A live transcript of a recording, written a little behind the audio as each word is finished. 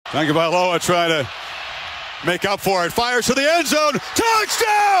Tagovailoa trying to make up for it. Fires to the end zone.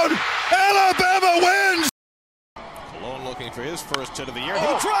 Touchdown! Alabama wins! Malone looking for his first hit of the year.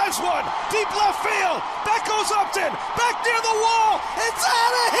 He drives one. Deep left field. Back goes Upton. Back near the wall. It's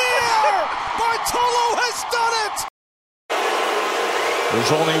out of here! Bartolo has done it!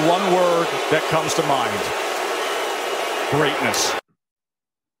 There's only one word that comes to mind. Greatness.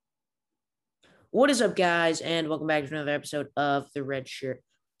 What is up, guys, and welcome back to another episode of the Red Shirt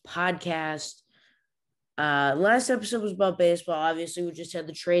Podcast. Last episode was about baseball. Obviously, we just had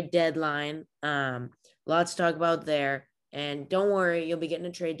the trade deadline. Lots to talk about there. And don't worry, you'll be getting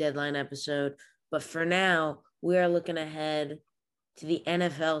a trade deadline episode. But for now, we are looking ahead to the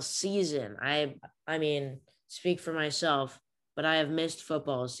NFL season. I mean, speak for myself, but I have missed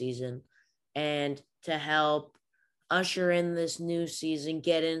football season. And to help usher in this new season,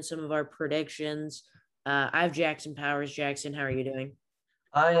 get in some of our predictions, I have Jackson Powers. Jackson, how are you doing?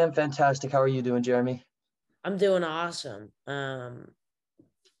 I am fantastic. How are you doing, Jeremy? I'm doing awesome.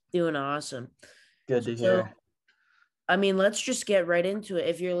 Doing awesome. Good to hear. I mean, let's just get right into it.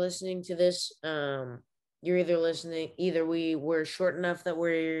 If you're listening to this, you're either we were short enough that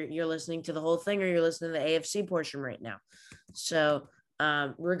you're listening to the whole thing, or you're listening to the AFC portion right now. So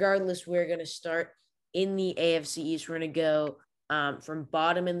regardless, we're going to start in the AFC East. We're going to go from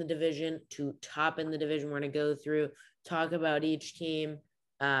bottom in the division to top in the division. We're going to go through, talk about each team,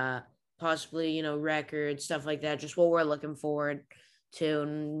 possibly, record, stuff like that, just what we're looking forward to.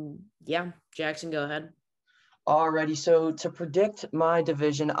 And yeah, Jackson, go ahead. Alrighty, so to predict my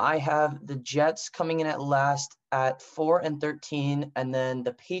division, I have the Jets coming in at last at 4-13, and then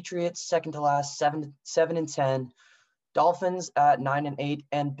the Patriots second to last, 7-10, Dolphins at 9-8,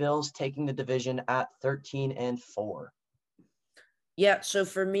 and Bills taking the division at 13-4. Yeah, so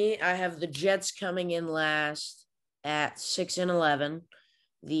for me, I have the Jets coming in last at 6-11,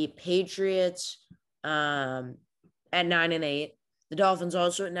 the Patriots at 9-8, the Dolphins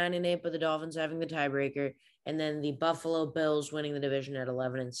also at 9-8, but the Dolphins having the tiebreaker, and then the Buffalo Bills winning the division at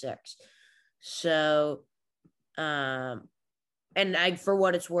 11-6. So, and for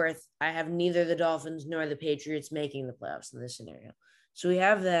what it's worth, I have neither the Dolphins nor the Patriots making the playoffs in this scenario. So we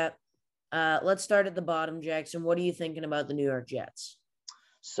have that. Let's start at the bottom, Jackson. What are you thinking about the New York Jets?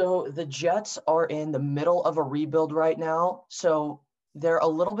 So the Jets are in the middle of a rebuild right now. So they're a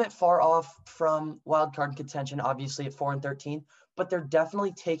little bit far off from wildcard contention, obviously at 4-13, but they're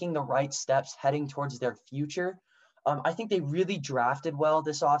definitely taking the right steps heading towards their future. I think they really drafted well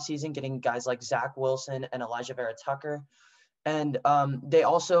this offseason, getting guys like Zach Wilson and Elijah Vera-Tucker. And they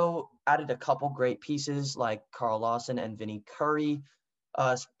also added a couple great pieces like Carl Lawson and Vinny Curry,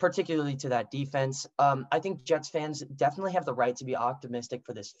 particularly to that defense. I think Jets fans definitely have the right to be optimistic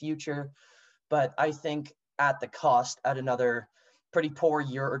for this future, but I think at the cost at another pretty poor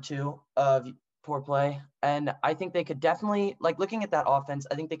year or two of poor play. And I think they could definitely, looking at that offense,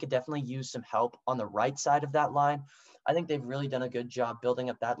 I think they could definitely use some help on the right side of that line. I think they've really done a good job building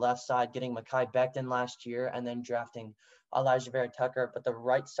up that left side, getting Mekhi Becton last year and then drafting Elijah Vera-Tucker, but the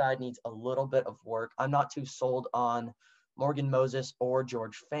right side needs a little bit of work. I'm not too sold on Morgan Moses or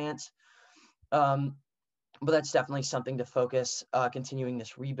George Fant, but that's definitely something to focus continuing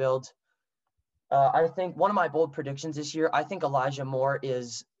this rebuild. I think one of my bold predictions this year, I think Elijah Moore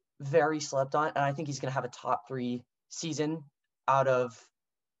is very slept on, and I think he's going to have a top 3 season out of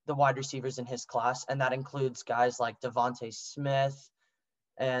the wide receivers in his class, and that includes guys like Devontae Smith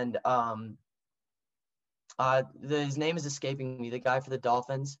and his name is escaping me, the guy for the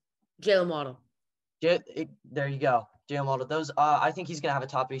Dolphins. Jalen Waddle. There you go. Jalen Waddle. Those, I think he's going to have a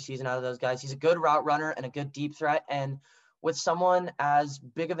top 3 season out of those guys. He's a good route runner and a good deep threat, and with someone as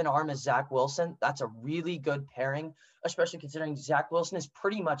big of an arm as Zach Wilson, that's a really good pairing, especially considering Zach Wilson is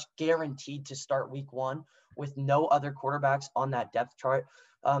pretty much guaranteed to start week 1 with no other quarterbacks on that depth chart.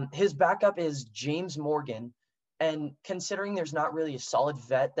 His backup is James Morgan, and considering there's not really a solid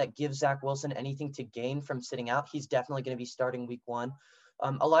vet that gives Zach Wilson anything to gain from sitting out, he's definitely going to be starting week 1.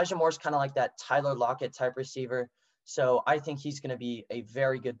 Elijah Moore's kind of like that Tyler Lockett type receiver, so I think he's going to be a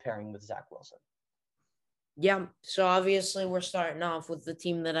very good pairing with Zach Wilson. Yeah, so obviously we're starting off with the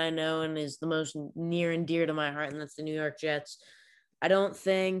team that I know and is the most near and dear to my heart, and that's the New York Jets. I don't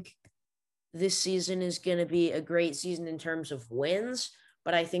think this season is going to be a great season in terms of wins,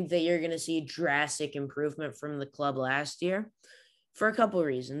 but I think that you're going to see drastic improvement from the club last year for a couple of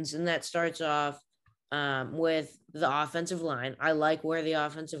reasons, and that starts off with the offensive line. I like where the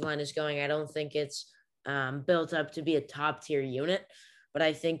offensive line is going. I don't think it's built up to be a top-tier unit, but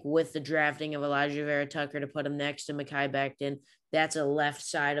I think with the drafting of Elijah Vera-Tucker to put him next to Mekhi Becton, that's a left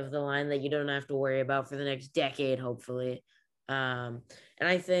side of the line that you don't have to worry about for the next decade, hopefully. And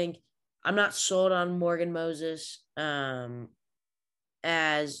I think I'm not sold on Morgan Moses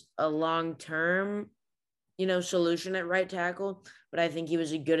as a long-term, solution at right tackle, but I think he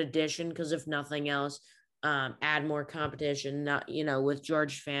was a good addition because if nothing else, add more competition, not, with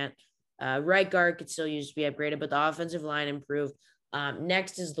George Fant. Right guard could still use to be upgraded, but the offensive line improved.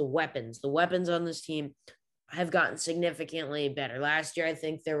 Next is the weapons. The weapons on this team have gotten significantly better. Last year, I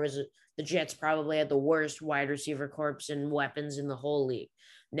think the Jets probably had the worst wide receiver corps and weapons in the whole league.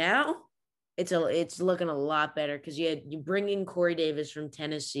 Now, it's looking a lot better because you bring in Corey Davis from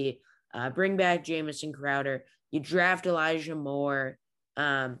Tennessee, bring back Jamison Crowder, you draft Elijah Moore,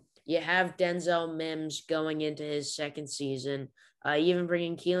 you have Denzel Mims going into his second season, you even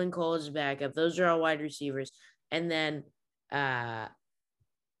bringing Keelan Cole as a backup. Those are all wide receivers, and then I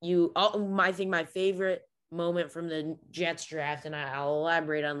think my favorite moment from the Jets draft, and I'll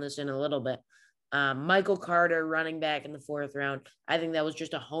elaborate on this in a little bit. Michael Carter, running back in the 4th round. I think that was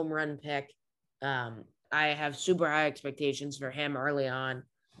just a home run pick. I have super high expectations for him early on.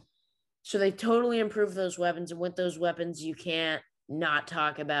 So they totally improved those weapons. And with those weapons, you can't not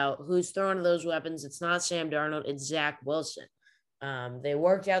talk about who's throwing those weapons. It's not Sam Darnold, it's Zach Wilson. They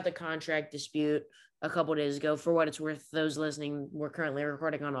worked out the contract dispute a couple days ago. For what it's worth, those listening, we're currently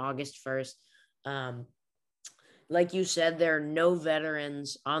recording on August 1st. Like you said, there are no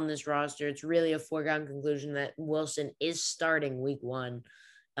veterans on this roster. It's really a foregone conclusion that Wilson is starting week 1.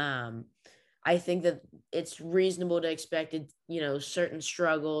 I think that it's reasonable to expect, certain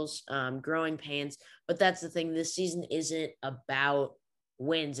struggles, growing pains. But that's the thing. This season isn't about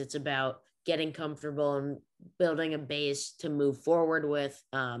wins. It's about getting comfortable and building a base to move forward with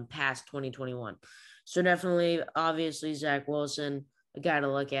past 2021. So definitely, obviously, Zach Wilson, a guy to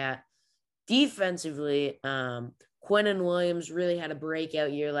look at. Defensively, Quinnen Williams really had a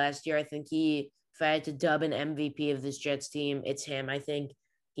breakout year last year. I think if I had to dub an MVP of this Jets team, it's him. I think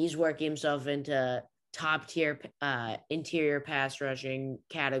he's working himself into top tier interior pass rushing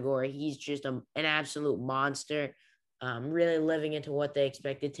category. He's just an absolute monster, really living into what they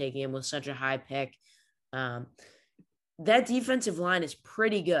expected, taking him with such a high pick. That defensive line is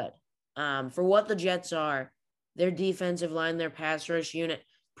pretty good. For what the Jets are, their defensive line, their pass rush unit,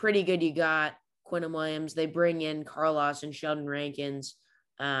 pretty good. You got Quinnen Williams. They bring in Carl Lawson, Sheldon Rankins,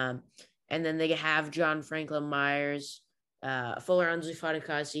 and then they have John Franklin Myers, Fuller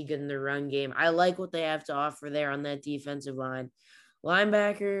Anzufadikasi good in the run game. I like what they have to offer there on that defensive line.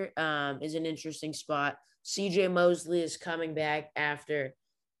 Linebacker is an interesting spot. CJ Mosley is coming back after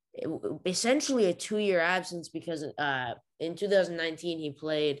essentially a 2-year absence because in 2019 he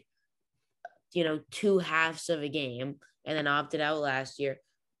played, 2 halves of a game and then opted out last year.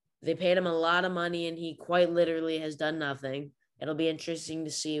 They paid him a lot of money and he quite literally has done nothing. It'll be interesting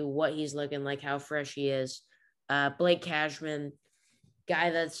to see what he's looking like, how fresh he is. Blake Cashman,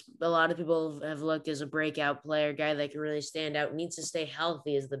 guy that's a lot of people have looked as a breakout player, guy that can really stand out, needs to stay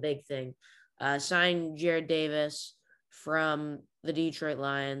healthy is the big thing. Signed Jared Davis from the Detroit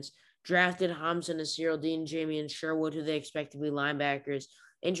Lions, drafted Hamza Nasir Dean, Jamie and Sherwood, who they expect to be linebackers.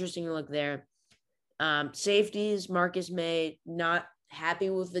 Interesting to look there. Safeties, Marcus May, not happy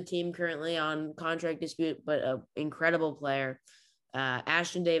with the team currently on contract dispute, but an incredible player.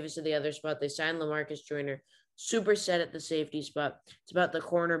 Ashton Davis at the other spot. They signed LaMarcus Joyner. Super set at the safety spot. It's about the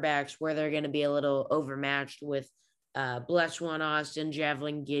cornerbacks where they're going to be a little overmatched with Bless One Austin,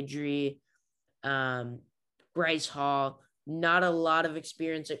 Javelin Guidry, Bryce Hall. Not a lot of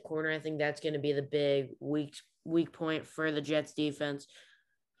experience at corner. I think that's going to be the big weak point for the Jets defense.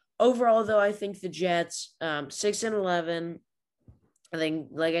 Overall, though, I think the Jets 6-11. I think,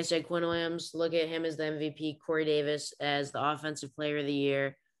 like I said, Quinn Williams, look at him as the MVP. Corey Davis as the Offensive Player of the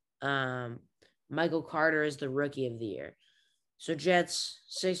Year. Michael Carter is the Rookie of the Year. So Jets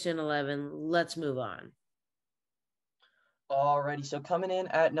 6-11. Let's move on. Alrighty, so coming in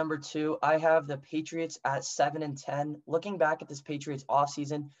at number 2, I have the Patriots at 7-10. Looking back at this Patriots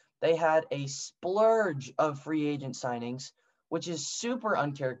offseason, they had a splurge of free agent signings, which is super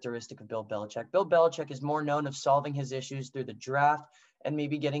uncharacteristic of Bill Belichick. Bill Belichick is more known of solving his issues through the draft and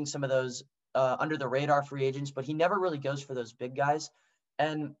maybe getting some of those under the radar free agents, but he never really goes for those big guys.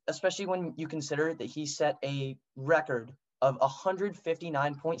 And especially when you consider that he set a record of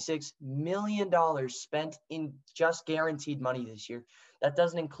 $159.6 million spent in just guaranteed money this year. That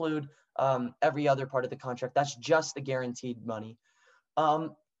doesn't include every other part of the contract. That's just the guaranteed money.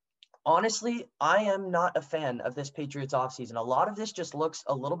 Honestly, I am not a fan of this Patriots offseason. A lot of this just looks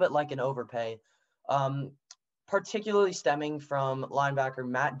a little bit like an overpay, particularly stemming from linebacker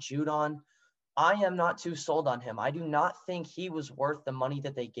Matt Judon. I am not too sold on him. I do not think he was worth the money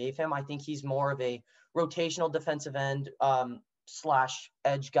that they gave him. I think he's more of a rotational defensive end slash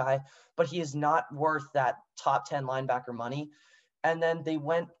edge guy, but he is not worth that top 10 linebacker money. And then they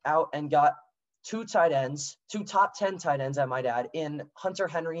went out and got two top 10 tight ends, I might add, in Hunter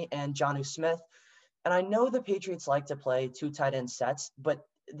Henry and Jonnu Smith. And I know the Patriots like to play two tight end sets, but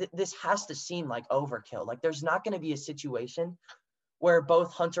this has to seem like overkill. Like there's not going to be a situation where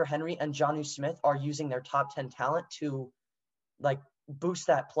both Hunter Henry and Jonnu Smith are using their top 10 talent to like boost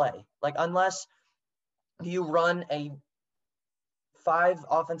that play. Like unless you run a 5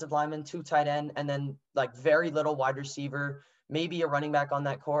 offensive linemen, 2 tight end, and then like very little wide receiver, maybe a running back on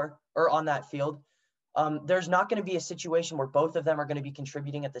that core or on that field. There's not going to be a situation where both of them are going to be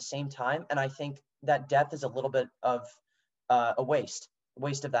contributing at the same time. And I think that depth is a little bit of a waste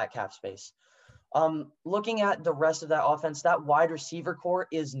of that cap space. Looking at the rest of that offense, that wide receiver core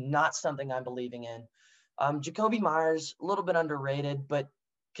is not something I'm believing in. Jacoby Myers, a little bit underrated, but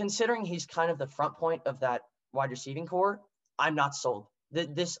considering he's kind of the front point of that wide receiving core, I'm not sold.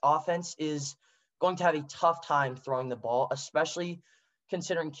 This offense is going to have a tough time throwing the ball, especially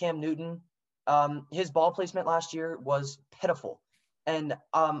considering Cam Newton. His ball placement last year was pitiful. And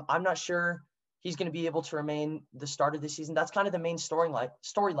I'm not sure he's going to be able to remain the start of the season. That's kind of the main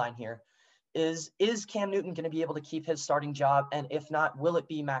storyline here. Is Cam Newton going to be able to keep his starting job? And if not, will it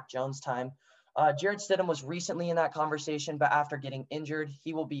be Mac Jones time? Jarrett Stidham was recently in that conversation, but after getting injured,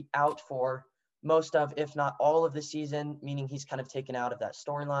 he will be out for most of, if not all of the season, meaning he's kind of taken out of that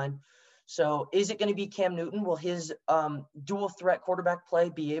storyline. So is it going to be Cam Newton? Will his dual threat quarterback play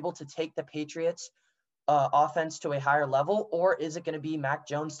be able to take the Patriots offense to a higher level, or is it going to be Mac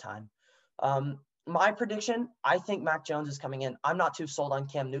Jones time? My prediction, I think Mac Jones is coming in. I'm not too sold on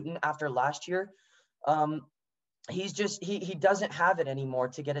Cam Newton after last year. He's just, he doesn't have it anymore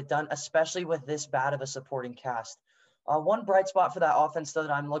to get it done, especially with this bad of a supporting cast. One bright spot for that offense, though,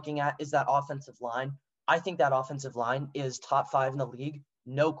 that I'm looking at is that offensive line. I think that offensive line is top 5 in the league,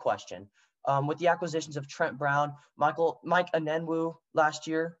 no question. With the acquisitions of Trent Brown, Mike Onwenu last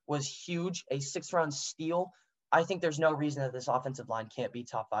year was huge, a 6th-round steal. I think there's no reason that this offensive line can't be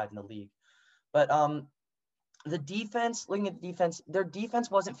top 5 in the league. But the defense, looking at the defense, their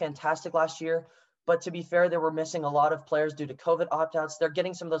defense wasn't fantastic last year. But to be fair, they were missing a lot of players due to COVID opt-outs. They're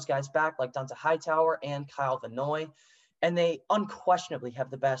getting some of those guys back, like Donta Hightower and Kyle Vanoy. And they unquestionably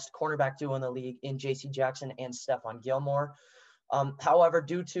have the best cornerback duo in the league in J.C. Jackson and Stephon Gilmore. However,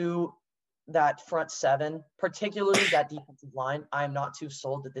 due to that front 7, particularly that defensive line, I'm not too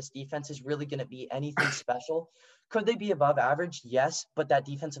sold that this defense is really going to be anything special. Could they be above average? Yes, but that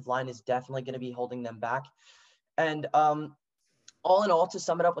defensive line is definitely going to be holding them back. And all in all, to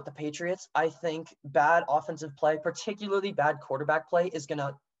sum it up with the Patriots, I think bad offensive play, particularly bad quarterback play, is going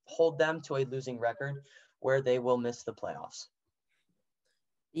to hold them to a losing record where they will miss the playoffs.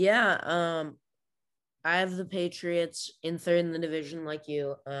 Yeah, I have the Patriots in 3rd in the division like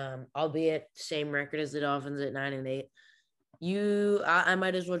you, albeit same record as the Dolphins at 9-8. I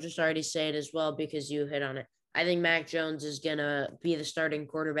might as well just already say it as well because you hit on it. I think Mac Jones is going to be the starting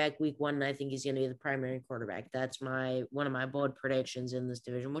quarterback week 1, and I think he's going to be the primary quarterback. That's one of my bold predictions in this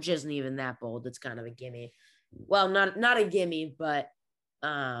division, which isn't even that bold. It's kind of a gimme. Well, not a gimme, but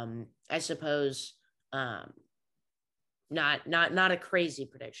I suppose not a crazy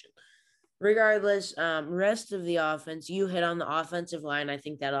prediction. Regardless, rest of the offense, you hit on the offensive line. I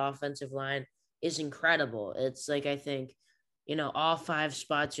think that offensive line is incredible. It's like, I think, all 5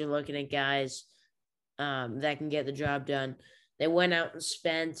 spots you're looking at guys that can get the job done. They went out and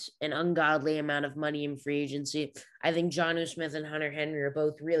spent an ungodly amount of money in free agency. I think Jonnu Smith and Hunter Henry are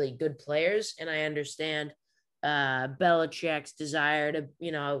both really good players, and I understand Belichick's desire to,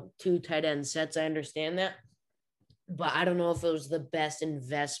 2 tight end sets. I understand that, but I don't know if it was the best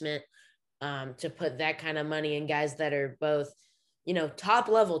investment to put that kind of money in guys that are both, top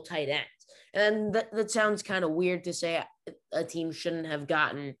level tight ends. And that sounds kind of weird to say a team shouldn't have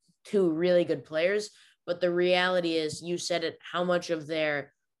gotten 2 really good players. But the reality is, you said it, how much of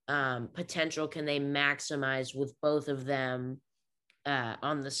their potential can they maximize with both of them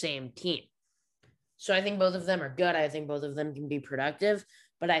on the same team? So I think both of them are good. I think both of them can be productive.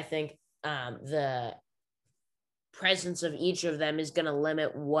 But I think the presence of each of them is going to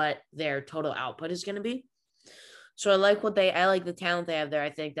limit what their total output is going to be. So I like the talent they have there. I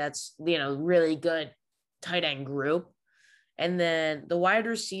think that's, really good tight end group. And then the wide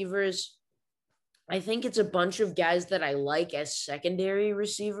receivers, I think it's a bunch of guys that I like as secondary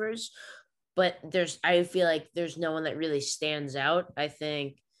receivers, but I feel like there's no one that really stands out. I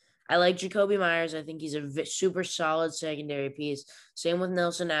think I like Jacoby Myers. I think he's a super solid secondary piece. Same with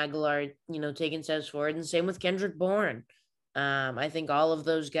Nelson Aguilar, taking steps forward, and same with Kendrick Bourne. I think all of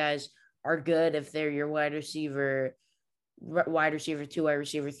those guys are good if they're your wide receiver 2, wide receiver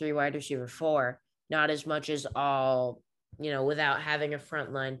 3, wide receiver 4. Not as much as all, without having a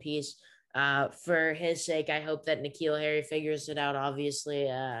frontline piece. For his sake, I hope that N'Keal Harry figures it out. Obviously,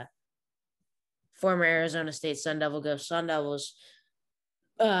 former Arizona State Sun Devil, go Sun Devils.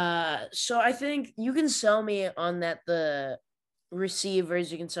 So I think you can sell me on that the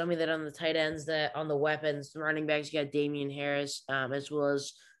receivers, you can sell me that on the tight ends, that on the weapons, the running backs, you got Damian Harris, as well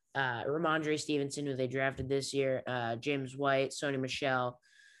as Ramondre Stevenson, who they drafted this year, James White, Sony Michel.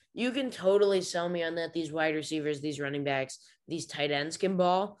 You can totally sell me on that. These wide receivers, these running backs, these tight ends can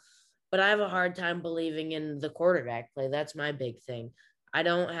ball, but I have a hard time believing in the quarterback play. That's my big thing. I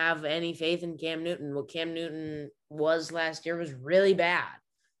don't have any faith in Cam Newton. What Cam Newton was last year was really bad.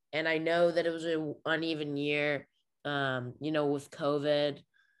 And I know that it was an uneven year, with COVID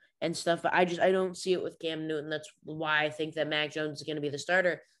and stuff, but I don't see it with Cam Newton. That's why I think that Mac Jones is going to be the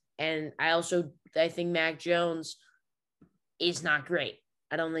starter. And I think Mac Jones is not great.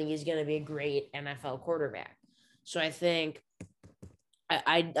 I don't think he's going to be a great NFL quarterback. So I think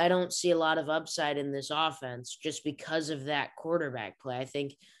I don't see a lot of upside in this offense just because of that quarterback play. I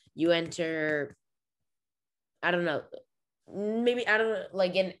think you enter, I don't know, maybe, I don't know,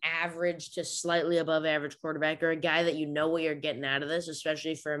 like an average to slightly above average quarterback, or a guy that you know what you're getting out of this,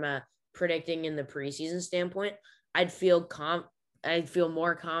 especially from a predicting in the preseason standpoint. I'd feel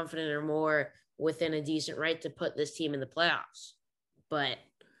more confident or more within a decent right to put this team in the playoffs. But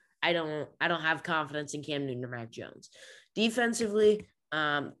I don't have confidence in Cam Newton or Mac Jones. Defensively,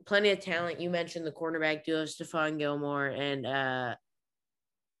 plenty of talent. You mentioned the cornerback duo, Stephon Gilmore and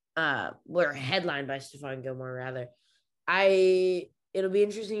were headlined by Stephon Gilmore, rather. It'll be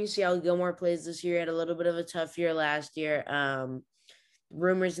interesting to see how Gilmore plays this year. He had a little bit of a tough year last year.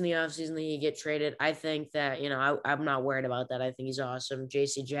 Rumors in the offseason that he get traded. I think that, I'm not worried about that. I think he's awesome.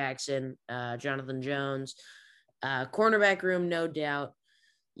 JC Jackson, Jonathan Jones, cornerback room, no doubt.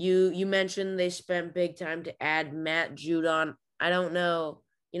 You mentioned they spent big time to add Matt Judon. I don't know,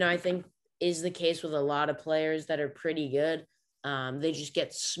 I think is the case with a lot of players that are pretty good. They just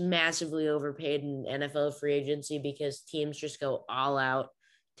get massively overpaid in NFL free agency because teams just go all out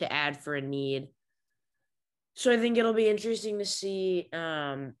to add for a need. So I think it'll be interesting to see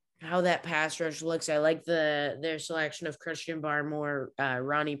how that pass rush looks. I like their selection of Christian Barmore,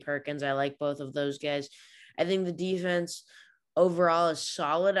 Ronnie Perkins. I like both of those guys. I think the defense overall is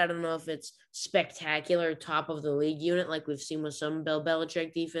solid. I don't know if it's spectacular, top of the league unit like we've seen with some Bill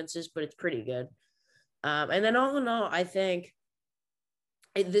Belichick defenses, but it's pretty good. And then all in all, I think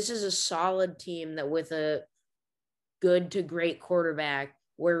this is a solid team that with a good to great quarterback,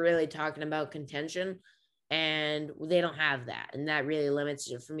 we're really talking about contention, and they don't have that. And that really limits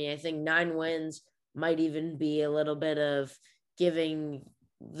it for me. I think 9 wins might even be a little bit of giving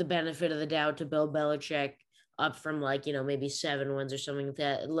the benefit of the doubt to Bill Belichick, up from maybe 7 wins or something like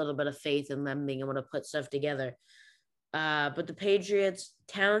that, a little bit of faith in them being able to put stuff together. But the Patriots,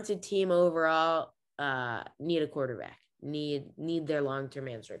 talented team overall, need a quarterback, need their long-term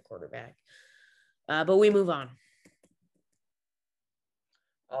answer at quarterback. But we move on.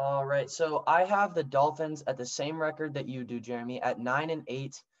 All right. So I have the Dolphins at the same record that you do, Jeremy, at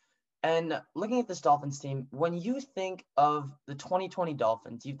 9-8. And looking at this Dolphins team, when you think of the 2020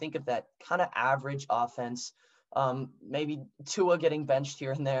 Dolphins, you think of that kind of average offense, maybe Tua getting benched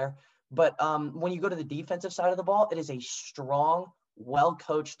here and there. But when you go to the defensive side of the ball, it is a strong,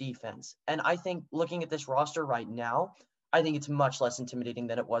 well-coached defense. And I think looking at this roster right now, I think it's much less intimidating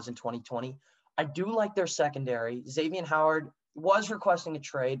than it was in 2020. I do like their secondary. Xavier Howard was requesting a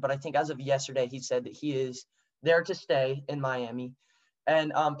trade, but I think as of yesterday, he said that he is there to stay in Miami.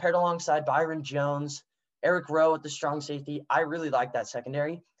 And paired alongside Byron Jones, Eric Rowe at the strong safety, I really like that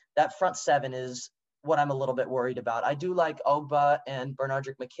secondary. That front 7 is what I'm a little bit worried about. I do like Ogba and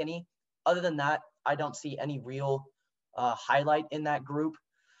Bernardrick McKinney. Other than that, I don't see any real highlight in that group.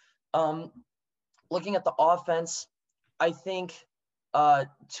 Looking at the offense, I think Tua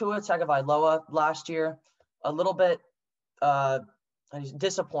Tagovailoa last year, a little bit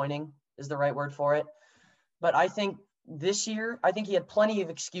disappointing is the right word for it. But I think this year, I think he had plenty of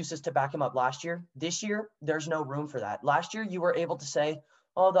excuses to back him up last year. This year, there's no room for that. Last year, you were able to say,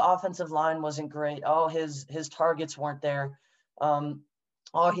 oh, the offensive line wasn't great. Oh, his targets weren't there.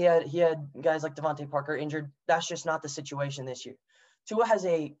 Oh, he had guys like Devontae Parker injured. That's just not the situation this year. Tua has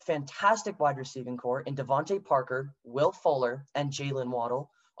a fantastic wide receiving core in Devontae Parker, Will Fuller, and Jalen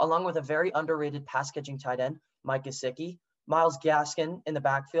Waddle, along with a very underrated pass-catching tight end, Mike Gesicki. Myles Gaskin in the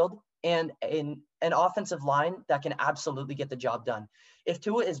backfield, and in an offensive line that can absolutely get the job done. If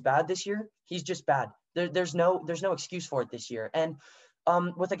Tua is bad this year, he's just bad. There's no excuse for it this year. And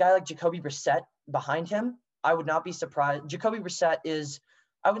with a guy like Jacoby Brissett behind him, I would not be surprised. Jacoby Brissett is,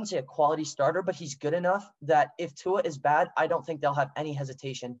 I wouldn't say a quality starter, but he's good enough that if Tua is bad, I don't think they'll have any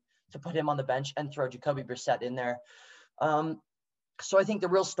hesitation to put him on the bench and throw Jacoby Brissett in there. So I think the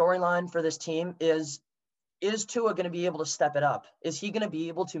real storyline for this team is Tua going to be able to step it up? Is he going to be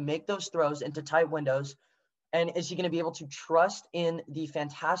able to make those throws into tight windows? And is he going to be able to trust in the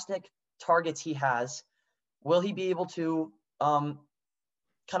fantastic targets he has? Will he be able to kind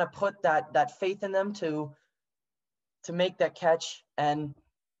of put that faith in them to make that catch and,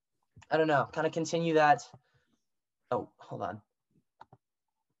 I don't know, kind of continue that? Oh, hold on.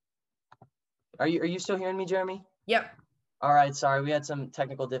 Are you still hearing me, Jeremy? Yep. All right. Sorry. We had some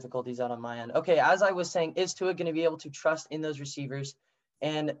technical difficulties out on my end. Okay. As I was saying, is Tua going to be able to trust in those receivers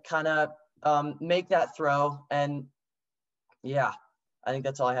and kind of make that throw? And yeah, I think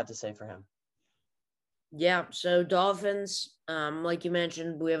that's all I have to say for him. Yeah. So Dolphins, like you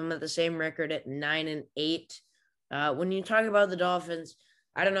mentioned, we have them at the same record at 9-8. When you talk about the Dolphins,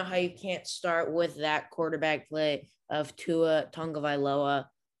 I don't know how you can't start with that quarterback play of Tua Tagovailoa.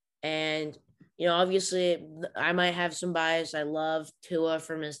 And, you know, obviously I might have some bias. I love Tua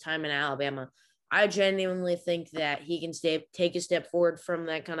from his time in Alabama. I genuinely think that he can take a step forward from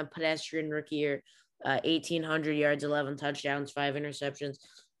that kind of pedestrian rookie year, 1,800 yards, 11 touchdowns, 5 interceptions.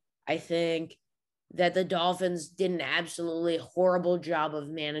 I think that the Dolphins did an absolutely horrible job of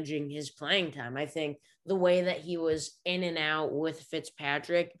managing his playing time. I think the way that he was in and out with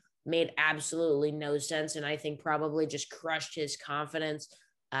Fitzpatrick made absolutely no sense, and I think probably just crushed his confidence.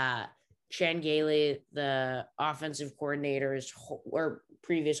 Chan Gailey, the offensive coordinator, or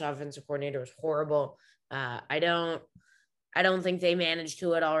previous offensive coordinator, was horrible. I don't think they managed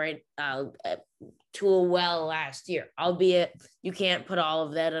to it all right Tua well last year, albeit you can't put all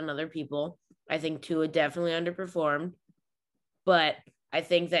of that on other people. I think Tua definitely underperformed, but I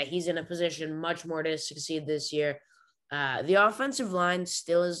think that he's in a position much more to succeed this year. The offensive line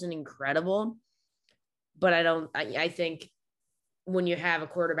still isn't incredible, but I think when you have a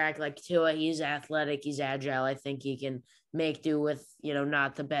quarterback like Tua, he's athletic, he's agile. I think he can make do with, you know,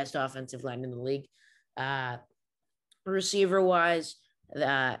 not the best offensive line in the league. Receiver wise,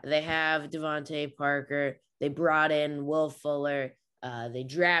 they have Devontae Parker. They brought in Will Fuller. They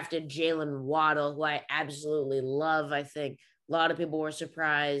drafted Jalen Waddle, who I absolutely love. I think a lot of people were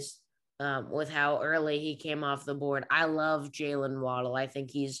surprised with how early he came off the board. I love Jalen Waddle. I think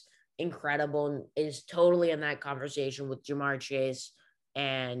he's incredible and is totally in that conversation with Jamar Chase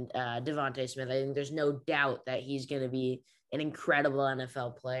and Devontae Smith. I think there's no doubt that he's going to be an incredible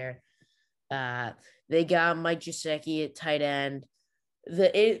NFL player. They got Mike Gesicki at tight end.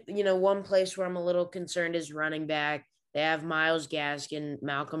 One place where I'm a little concerned is running back. They have Myles Gaskin,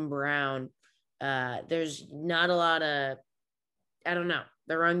 Malcolm Brown. There's not a lot of, I don't know.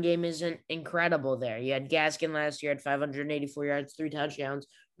 The run game isn't incredible there. You had Gaskin last year at 584 yards, 3 touchdowns.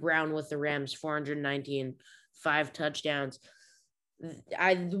 Brown with the Rams, 419, 5 touchdowns.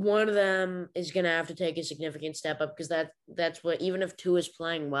 One of them is going to have to take a significant step up because that's what, even if Tua is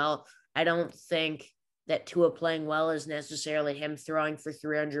playing well, I don't think that Tua playing well is necessarily him throwing for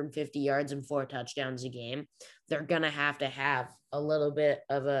 350 yards and 4 touchdowns a game. They're going to have a little bit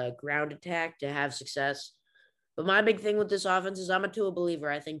of a ground attack to have success. But my big thing with this offense is I'm a Tua believer.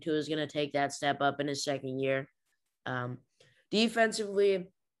 I think Tua is going to take that step up in his second year. Defensively,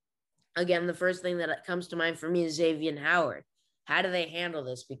 again, the first thing that comes to mind for me is Xavier Howard. How do they handle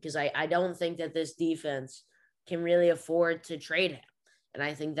this? Because I don't think that this defense can really afford to trade him. And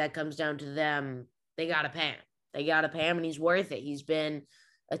I think that comes down to them. They got to pay him. They got to pay him, and he's worth it. He's been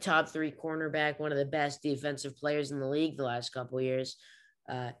a top 3 cornerback, one of the best defensive players in the league the last couple of years.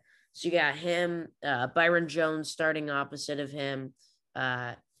 So you got him, Byron Jones starting opposite of him.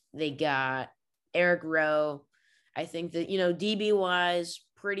 They got Eric Rowe. I think that, DB-wise,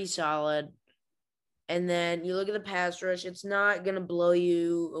 pretty solid. And then you look at the pass rush, it's not going to blow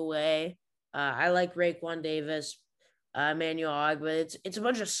you away. I like Raekwon Davis, Emmanuel Ogbah. It's a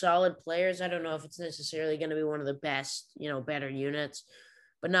bunch of solid players. I don't know if it's necessarily going to be one of the best, better units,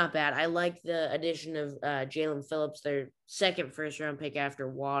 but not bad. I like the addition of Jalen Phillips, their second first-round pick after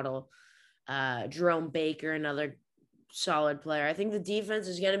Waddle. Jerome Baker, another solid player. I think the defense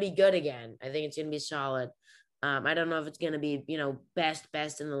is going to be good again. I think it's going to be solid. I don't know if it's going to be,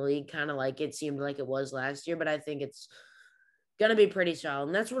 best in the league, kind of like it seemed like it was last year, but I think it's going to be pretty solid.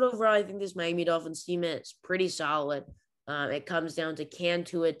 And that's what overall I think this Miami Dolphins team is, pretty solid. It comes down to, can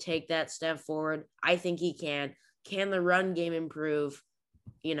Tua take that step forward? I think he can. Can the run game improve?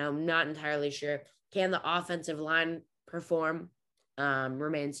 Not entirely sure. Can the offensive line perform?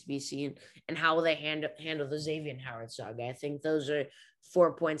 Remains to be seen. And how will they handle the Xavier Howard saga? I think those are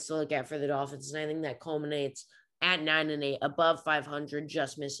 4 points to look at for the Dolphins. And I think that culminates at 9-8, above 500,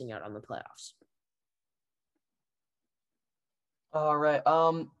 just missing out on the playoffs. All right.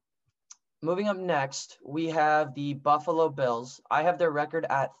 Moving up next, we have the Buffalo Bills. I have their record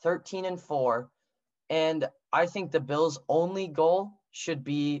at 13-4, and I think the Bills' only goal should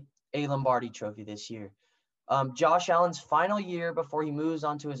be a Lombardi Trophy this year. Josh Allen's final year before he moves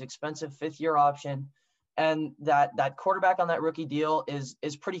on to his expensive fifth-year option, and that quarterback on that rookie deal is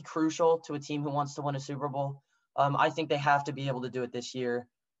pretty crucial to a team who wants to win a Super Bowl. I think they have to be able to do it this year,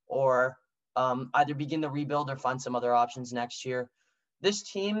 or either begin the rebuild or find some other options next year. This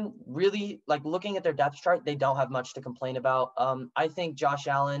team really, like, looking at their depth chart, they don't have much to complain about. I think Josh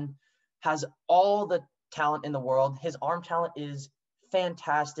Allen has all the talent in the world. His arm talent is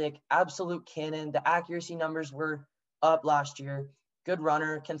fantastic, absolute cannon. The accuracy numbers were up last year. Good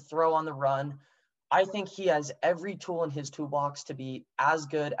runner, can throw on the run. I think he has every tool in his toolbox to be as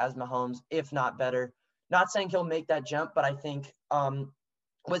good as Mahomes, if not better. Not saying he'll make that jump, but I think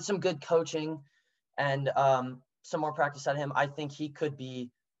with some good coaching and some more practice at him, I think he could be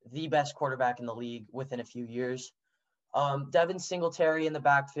the best quarterback in the league within a few years. Devin Singletary in the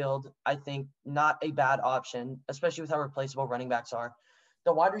backfield, I think not a bad option, especially with how replaceable running backs are.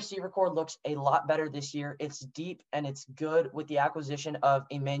 The wide receiver core looks a lot better this year. It's deep and it's good with the acquisition of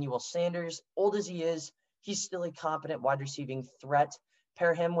Emmanuel Sanders. Old as he is, he's still a competent wide receiving threat.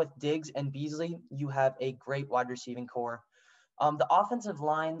 Pair him with Diggs and Beasley, you have a great wide receiving core. The offensive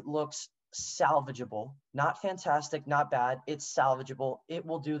line looks salvageable. Not fantastic, not bad. It's salvageable. It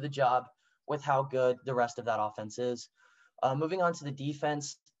will do the job with how good the rest of that offense is. Moving on to the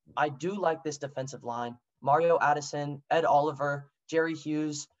defense, I do like this defensive line. Mario Addison, Ed Oliver, Jerry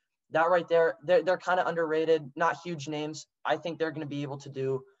Hughes, that right there, they're kind of underrated, not huge names. I think they're going to be able to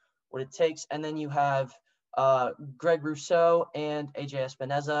do what it takes. And then you have Greg Rousseau and AJ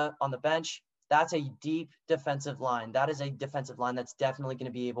Espinoza on the bench. That's a deep defensive line. That is a defensive line that's definitely going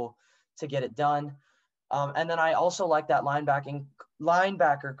to be able to get it done. And then I also like that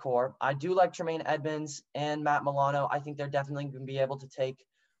linebacker core. I do like Tremaine Edmonds and Matt Milano. I think they're definitely going to be able to take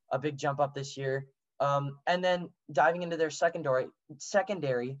a big jump up this year. And then diving into their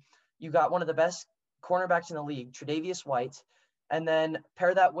secondary, you got one of the best cornerbacks in the league, Tre'Davious White, and then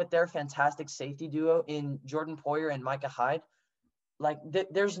pair that with their fantastic safety duo in Jordan Poyer and Micah Hyde. Like,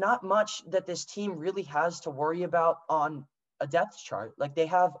 there's not much that this team really has to worry about on a depth chart. Like, they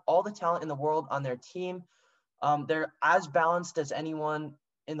have all the talent in the world on their team. They're as balanced as anyone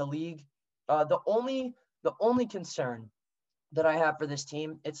in the league. The only concern that I have for this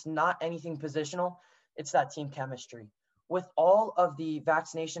team, it's not anything positional. It's that team chemistry. With all of the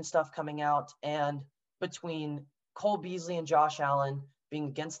vaccination stuff coming out, and between Cole Beasley and Josh Allen being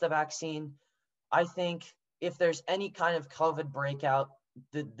against the vaccine, I think if there's any kind of COVID breakout,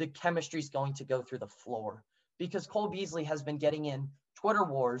 the chemistry is going to go through the floor, because Cole Beasley has been getting in Twitter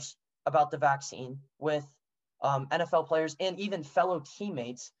wars about the vaccine with NFL players and even fellow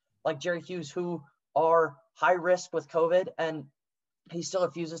teammates like Jerry Hughes, who are high risk with COVID, and he still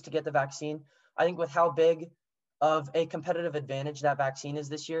refuses to get the vaccine. I think with how big of a competitive advantage that vaccine is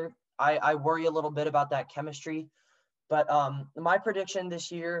this year, I worry a little bit about that chemistry. But my prediction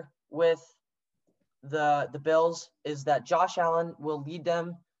this year with the Bills is that Josh Allen will lead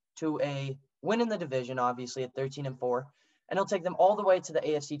them to a win in the division, obviously at 13-4, and he'll take them all the way to the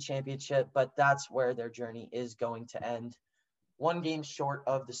AFC Championship. But that's where their journey is going to end, one game short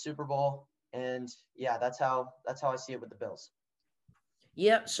of the Super Bowl. And yeah, that's how I see it with the Bills.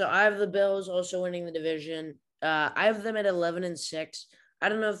 Yep. So I have the Bills also winning the division. I have them at 11-6. I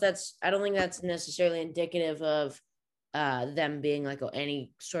don't think that's necessarily indicative of them being like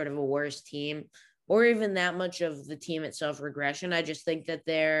any sort of a worse team, or even that much of the team itself regression. I just think that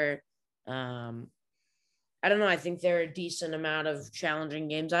they're, I don't know. I think there are a decent amount of challenging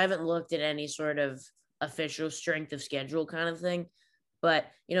games. I haven't looked at any sort of official strength of schedule kind of thing, but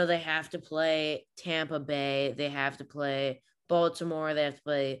they have to play Tampa Bay, they have to play Baltimore, they have to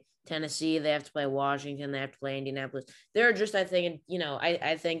play Tennessee, they have to play Washington, they have to play Indianapolis. There are just, I think,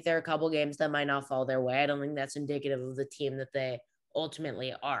 I think there are a couple games that might not fall their way. I don't think that's indicative of the team that they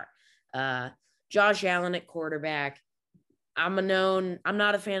ultimately are. Josh Allen at quarterback. I'm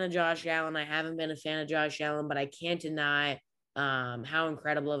not a fan of Josh Allen. I haven't been a fan of Josh Allen, but I can't deny how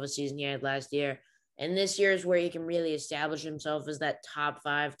incredible of a season he had last year. And this year is where he can really establish himself as that top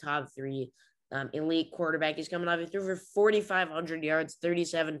 5, top 3 elite quarterback. He's coming off. He threw for 4,500 yards,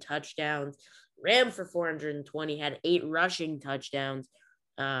 37 touchdowns, ran for 420, had 8 rushing touchdowns.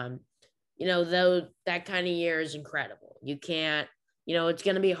 Though that kind of year is incredible. You can't, it's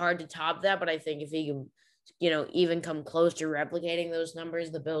going to be hard to top that, but I think if he can, even come close to replicating those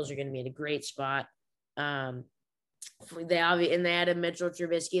numbers, the Bills are going to be in a great spot. They added Mitchell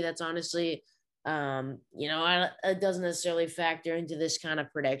Trubisky. That's honestly, it doesn't necessarily factor into this kind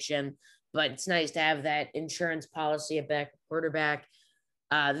of prediction, but it's nice to have that insurance policy at back quarterback.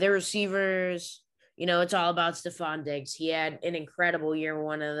 Their receivers, it's all about Stephon Diggs. He had an incredible year,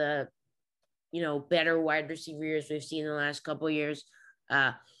 one of the, better wide receiver years we've seen in the last couple of years.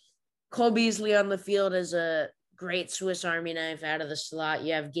 Cole Beasley on the field is a great Swiss Army knife out of the slot.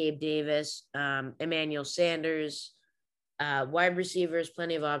 You have Gabe Davis, Emmanuel Sanders, wide receivers,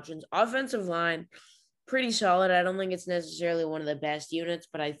 plenty of options. Offensive line, pretty solid. I don't think it's necessarily one of the best units,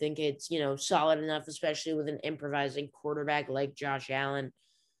 but I think it's, solid enough, especially with an improvising quarterback like Josh Allen.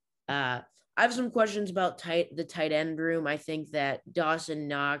 I have some questions about the tight end room. I think that Dawson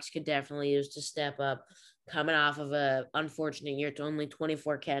Knox could definitely use to step up, coming off of a unfortunate year to only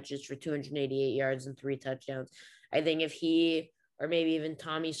 24 catches for 288 yards and 3 touchdowns. I think if he or maybe even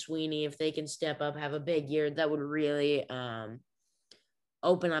Tommy Sweeney, if they can step up, have a big year, that would really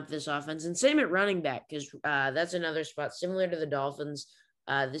open up this offense. And same at running back, because that's another spot similar to the Dolphins.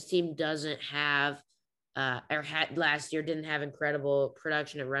 This team doesn't have or had last year didn't have incredible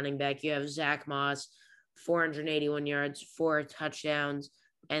production at running back. You have Zach Moss, 481 yards, 4 touchdowns,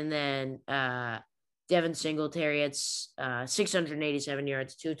 and then Devin Singletary at 687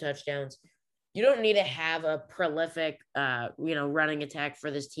 yards, 2 touchdowns. You don't need to have a prolific, running attack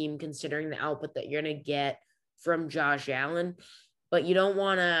for this team, considering the output that you're going to get from Josh Allen. But you don't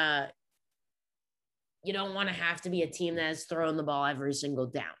want to have to be a team that is throwing the ball every single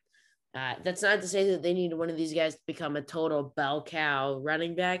down. That's not to say that they need one of these guys to become a total bell cow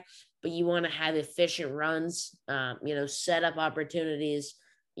running back, but you want to have efficient runs, set up opportunities.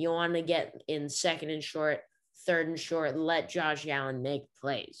 You want to get in second and short, third and short, let Josh Allen make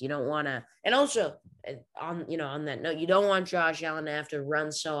plays. You don't want to, and also on that note, you don't want Josh Allen to have to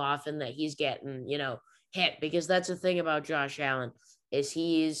run so often that he's getting, hit, because that's the thing about Josh Allen is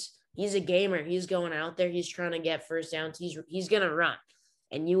he's a gamer. He's going out there. He's trying to get first downs. He's going to run.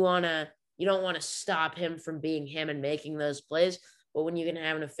 And you don't want to stop him from being him and making those plays. But when you can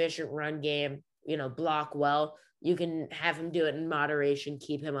have an efficient run game, block well, you can have him do it in moderation,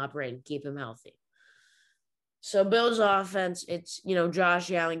 keep him upright, and keep him healthy. So Bills offense, it's,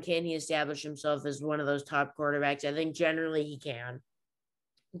 Josh Allen, can he establish himself as one of those top quarterbacks? I think generally he can.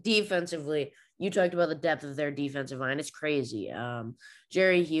 Defensively, you talked about the depth of their defensive line. It's crazy.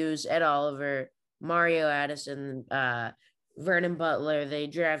 Jerry Hughes, Ed Oliver, Mario Addison, Vernon Butler. They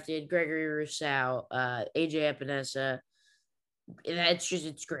drafted Gregory Rousseau, AJ Epinesa.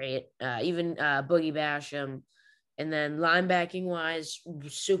 It's great. Even Boogie Basham. And then linebacking wise,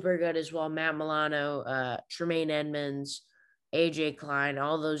 super good as well. Matt Milano, Tremaine Edmonds, AJ Klein,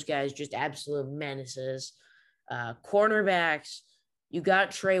 all those guys, just absolute menaces. Cornerbacks, you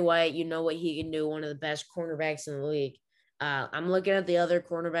got Trey White. You know what he can do. One of the best cornerbacks in the league. I'm looking at the other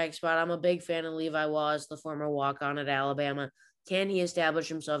cornerback spot. I'm a big fan of Levi Wallace, the former walk-on at Alabama. Can he establish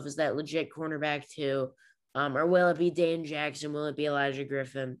himself as that legit cornerback too? Or will it be Dane Jackson? Will it be Elijah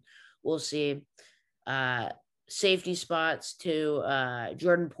Griffin? We'll see. Safety spots to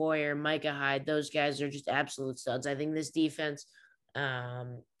Jordan Poyer, Micah Hyde. Those guys are just absolute studs. I think this defense,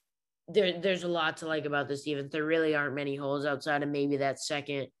 there's a lot to like about this defense. There really aren't many holes outside of maybe that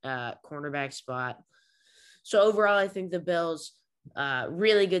second cornerback spot. So overall, I think the Bills,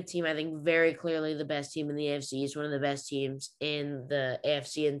 really good team. I think very clearly the best team in the AFC. East, one of the best teams in the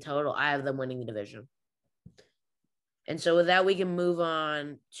AFC in total. I have them winning the division. And so with that, we can move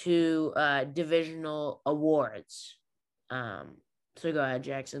on to divisional awards. So go ahead,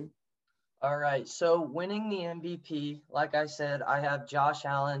 Jackson. All right. So winning the MVP, like I said, I have Josh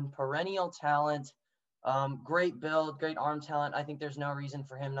Allen, perennial talent, great build, great arm talent. I think there's no reason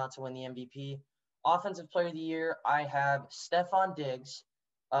for him not to win the MVP. Offensive Player of the Year, I have Stephon Diggs.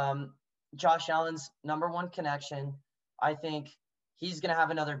 Josh Allen's number one connection. I think he's going to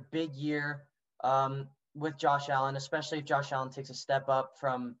have another big year with Josh Allen, especially if Josh Allen takes a step up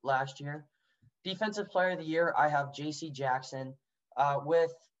from last year. Defensive Player of the Year, I have J.C. Jackson.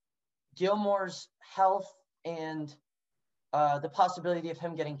 With Gilmore's health and the possibility of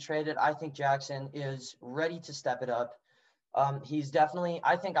him getting traded, I think Jackson is ready to step it up. He's definitely,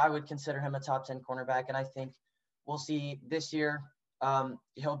 I think I would consider him a top 10 cornerback, and I think we'll see this year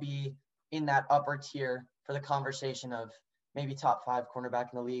he'll be in that upper tier for the conversation of maybe top 5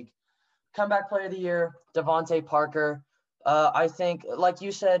 cornerback in the league. Comeback Player of the Year, Devontae Parker. I think, like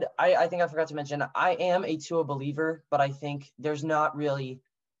you said, I think I forgot to mention, I am a Tua believer, but I think there's not really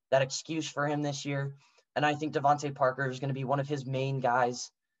that excuse for him this year. And I think Devontae Parker is going to be one of his main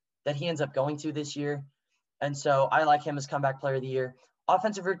guys that he ends up going to this year. And so I like him as comeback player of the year.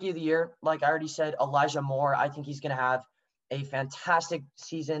 Offensive rookie of the year, like I already said, Elijah Moore. I think he's going to have a fantastic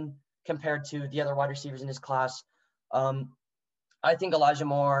season compared to the other wide receivers in his class. I think Elijah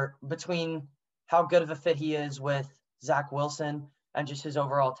Moore, between how good of a fit he is with Zach Wilson and just his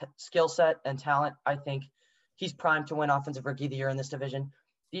overall skill set and talent, I think he's primed to win Offensive Rookie of the Year in this division.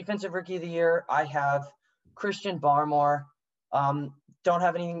 Defensive Rookie of the Year, I have Christian Barmore. Don't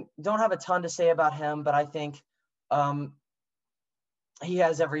have a ton to say about him, but I think he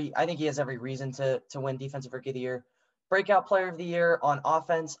has every reason to win Defensive Rookie of the Year. Breakout Player of the Year on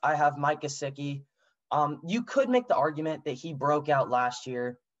offense, I have Mike Gesicki. You could make the argument that he broke out last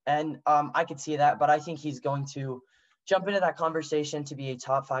year, and I could see that, but I think he's going to jump into that conversation to be a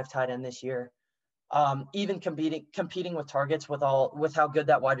top 5 tight end this year. Even competing with targets with how good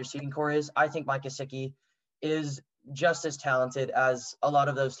that wide receiving core is, I think Mike Gesicki is just as talented as a lot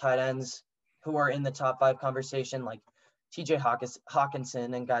of those tight ends who are in the top 5 conversation, like TJ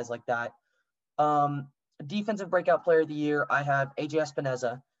Hawkinson and guys like that. Defensive Breakout Player of the Year, I have AJ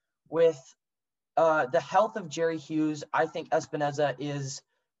Espinoza. With the health of Jerry Hughes, I think Espinoza is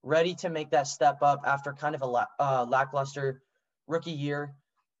ready to make that step up after kind of a lackluster rookie year.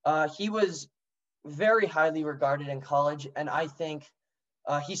 He was very highly regarded in college, and I think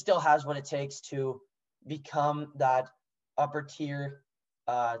he still has what it takes to become that upper tier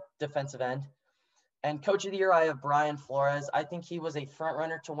defensive end. And Coach of the Year, I have Brian Flores. I think he was a front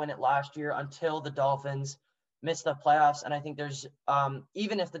runner to win it last year until the Dolphins missed the playoffs. And I think there's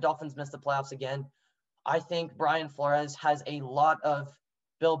even if the Dolphins miss the playoffs again, I think Brian Flores has a lot of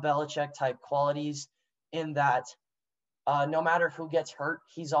Bill Belichick type qualities in that no matter who gets hurt,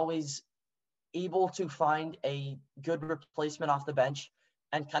 he's always able to find a good replacement off the bench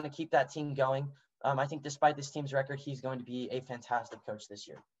and kind of keep that team going. I think despite this team's record, he's going to be a fantastic coach this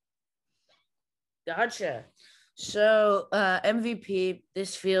year. Gotcha. So MVP,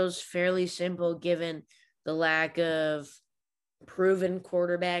 this feels fairly simple given the lack of proven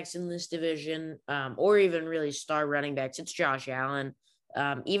quarterbacks in this division, or even really star running backs. It's Josh Allen.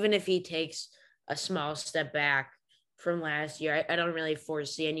 Even if he takes a small step back from last year, I don't really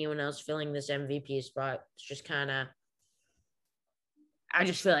foresee anyone else filling this MVP spot. It's just I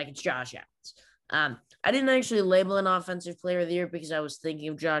just feel like it's Josh Allen's. I didn't actually label an offensive player of the year because I was thinking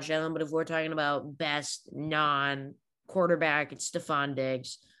of Josh Allen, but if we're talking about best non-quarterback, it's Stephon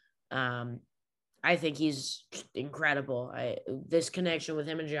Diggs. I think he's incredible. This connection with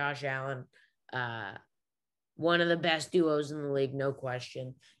him and Josh Allen, one of the best duos in the league, no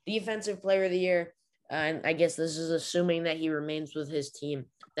question. Defensive player of the year, and I guess this is assuming that he remains with his team.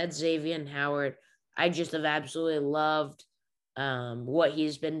 That's Xavier Howard. I just have absolutely loved what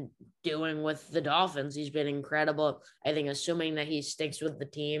he's been doing with the Dolphins. He's been incredible. I think assuming that he sticks with the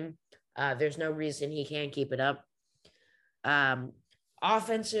team, there's no reason he can't keep it up.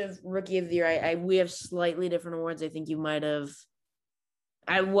 Offensive Rookie of the Year, we have slightly different awards. I think you might have,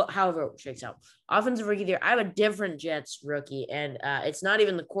 however it shakes out. Offensive Rookie of the Year, I have a different Jets rookie, and it's not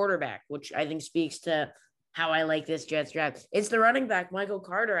even the quarterback, which I think speaks to how I like this Jets draft. It's the running back, Michael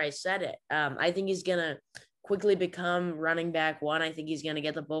Carter. I said it. I think he's going to quickly become running back one. I think he's going to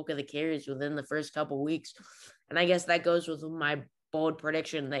get the bulk of the carries within the first couple weeks. And I guess that goes with my bold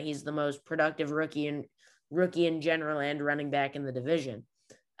prediction that he's the most productive rookie in general and running back in the division.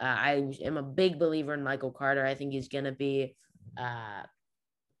 I am a big believer in Michael Carter. I think he's going to be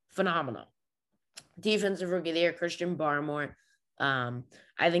phenomenal. Defensive Rookie of the Year, Christian Barmore.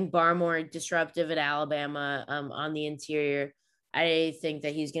 I think Barmore disruptive at Alabama on the interior. I think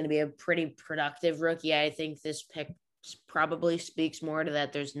that he's going to be a pretty productive rookie. I think this pick probably speaks more to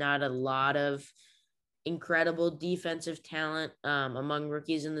that. There's not a lot of incredible defensive talent among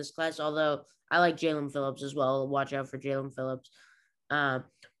rookies in this class, although I like Jalen Phillips as well. Watch out for Jalen Phillips.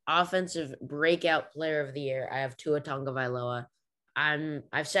 Offensive Breakout Player of the Year, I have Tua Tagovailoa.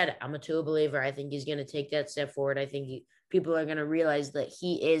 I've said it. I'm a Tua believer. I think he's going to take that step forward. I think people are going to realize that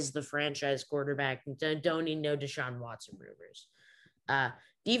he is the franchise quarterback. Don't need no Deshaun Watson rumors.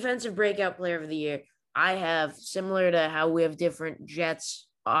 Defensive Breakout Player of the Year, I have, similar to how we have different Jets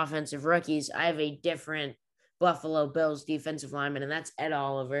offensive rookies, I have a different Buffalo Bills defensive lineman, and that's Ed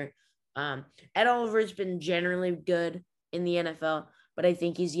Oliver. Ed Oliver's been generally good in the NFL, but I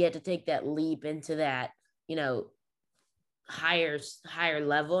think he's yet to take that leap into that, higher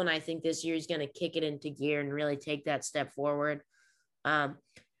level. And I think this year he's going to kick it into gear and really take that step forward.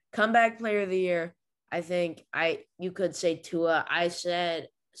 Comeback Player of the Year, I think you could say Tua. I said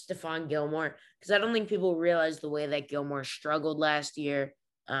Stephon Gilmore because I don't think people realize the way that Gilmore struggled last year.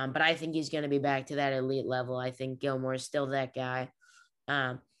 But I think he's going to be back to that elite level. I think Gilmore is still that guy.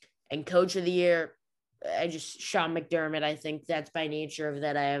 And coach of the year, Sean McDermott. I think that's by nature of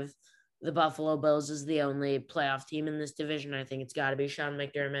that. I have the Buffalo Bills as the only playoff team in this division. I think it's got to be Sean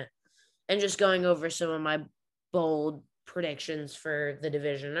McDermott. And just going over some of my bold predictions for the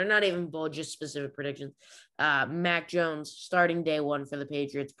division, or not even bold, just specific predictions. Mac Jones starting day one for the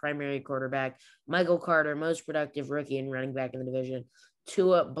Patriots, primary quarterback. Michael Carter, most productive rookie and running back in the division.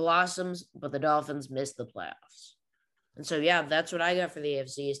 Tua blossoms, but the Dolphins missed the playoffs. And so, yeah, that's what I got for the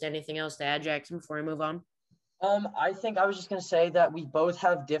AFC. Is there anything else to add, Jackson, before we move on? I think I was just going to say that we both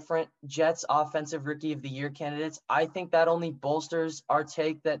have different Jets offensive rookie of the year candidates. I think that only bolsters our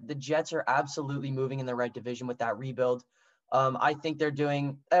take that the Jets are absolutely moving in the right division with that rebuild. I think they're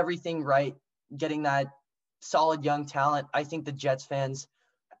doing everything right, getting that solid young talent. I think the Jets fans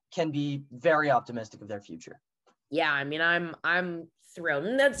can be very optimistic of their future. Yeah, I mean, I'm thrilled.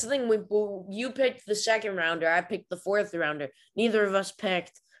 And that's the thing. You picked the second rounder. I picked the fourth rounder. Neither of us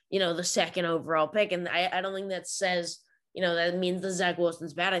picked the second overall pick. And I don't think that says, that means that Zach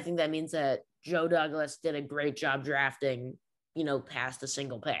Wilson's bad. I think that means that Joe Douglas did a great job drafting, past a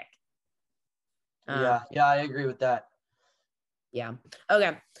single pick. Yeah, I agree with that. Yeah.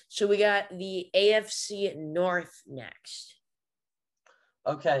 Okay. So we got the AFC North next.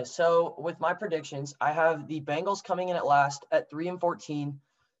 Okay. So with my predictions, I have the Bengals coming in at last at 3-14,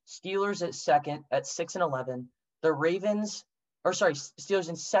 Steelers at second at 6-11, the Ravens Steelers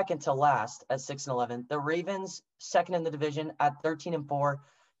in second to last at 6-11. The Ravens second in the division at 13-4,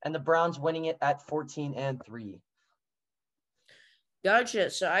 and the Browns winning it at 14-3. Gotcha.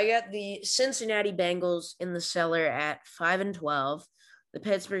 So I got the Cincinnati Bengals in the cellar at 5-12. The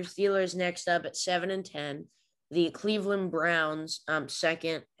Pittsburgh Steelers next up at 7-10. The Cleveland Browns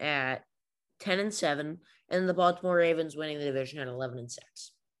second at 10-7, and the Baltimore Ravens winning the division at 11-6.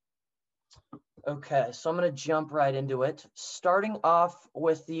 Okay, so I'm going to jump right into it. Starting off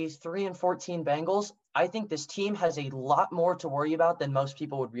with the 3-14 Bengals, I think this team has a lot more to worry about than most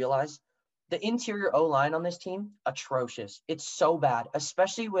people would realize. The interior O-line on this team, atrocious. It's so bad,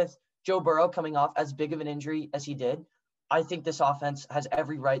 especially with Joe Burrow coming off as big of an injury as he did. I think this offense has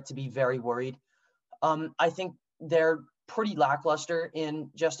every right to be very worried. I think they're pretty lackluster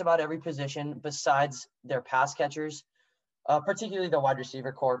in just about every position besides their pass catchers. Particularly the wide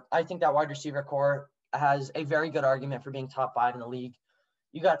receiver core. I think that wide receiver core has a very good argument for being top 5 in the league.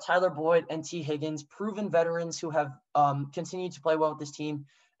 You got Tyler Boyd and T. Higgins, proven veterans who have continued to play well with this team.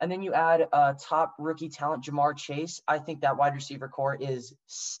 And then you add top rookie talent, Jamar Chase. I think that wide receiver core is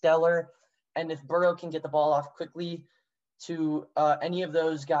stellar. And if Burrow can get the ball off quickly to any of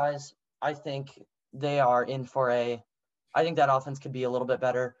those guys, I think they are in for I think that offense could be a little bit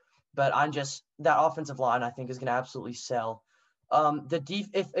better. But that offensive line, I think, is going to absolutely sell.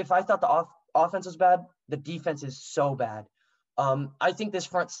 If I thought the offense was bad, the defense is so bad. I think this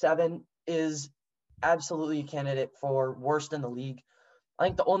front seven is absolutely a candidate for worst in the league. I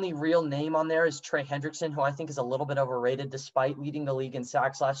think the only real name on there is Trey Hendrickson, who I think is a little bit overrated despite leading the league in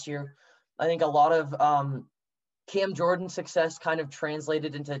sacks last year. I think a lot of Cam Jordan's success kind of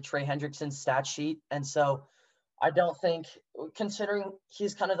translated into Trey Hendrickson's stat sheet. And so I don't think, considering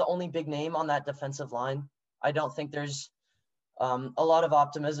he's kind of the only big name on that defensive line, I don't think there's a lot of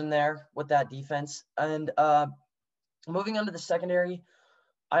optimism there with that defense. And moving on to the secondary,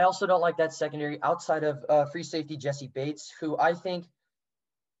 I also don't like that secondary outside of free safety Jesse Bates, who I think,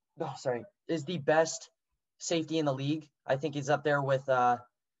 is the best safety in the league. I think he's up there with the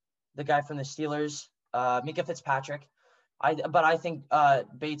guy from the Steelers, Mika Fitzpatrick. But I think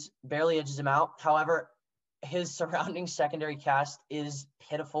Bates barely edges him out. However, his surrounding secondary cast is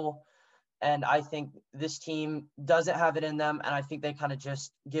pitiful. And I think this team doesn't have it in them. And I think they kind of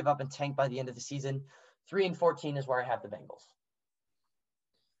just give up and tank by the end of the season. 3-14 is where I have the Bengals.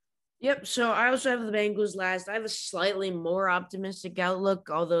 Yep. So I also have the Bengals last. I have a slightly more optimistic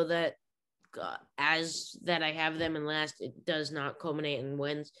outlook, although that I have them in last, it does not culminate in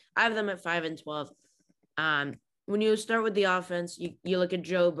wins. I have them at 5-12. When you start with the offense, you look at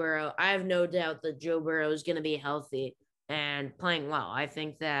Joe Burrow. I have no doubt that Joe Burrow is going to be healthy and playing well. I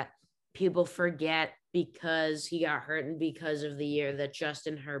think that people forget because he got hurt and because of the year that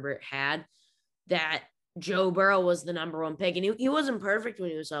Justin Herbert had, that Joe Burrow was the number one pick. And he wasn't perfect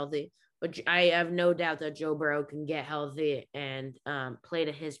when he was healthy, but I have no doubt that Joe Burrow can get healthy and play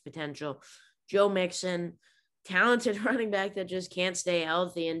to his potential. Joe Mixon, talented running back that just can't stay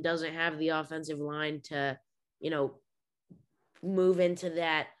healthy and doesn't have the offensive line to, move into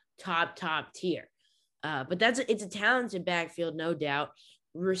that top tier. But it's a talented backfield, no doubt.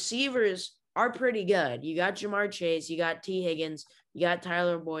 Receivers are pretty good. You got Jamar Chase, you got T. Higgins, you got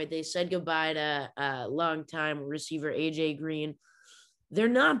Tyler Boyd. They said goodbye to longtime receiver AJ Green. They're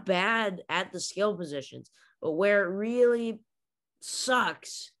not bad at the skill positions, but where it really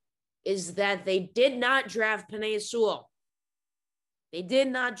sucks is that they did not draft Penei Sewell. They did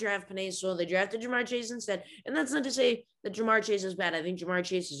not draft Penei Sewell. They drafted Jamar Chase instead. And that's not to say that Jamar Chase is bad. I think Jamar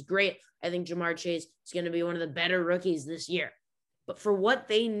Chase is great. I think Jamar Chase is going to be one of the better rookies this year. But for what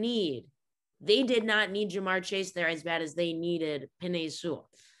they need, they did not need Jamar Chase there as bad as they needed Penei Sewell.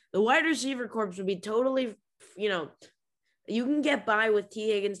 The wide receiver corps would be totally, you can get by with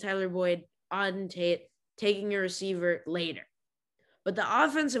T. Higgins, Tyler Boyd, Auden Tate, taking a receiver later. But the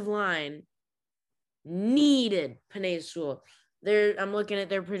offensive line needed Penei Sewell. I'm looking at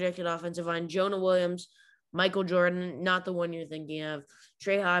their projected offensive line. Jonah Williams, Michael Jordan, not the one you're thinking of,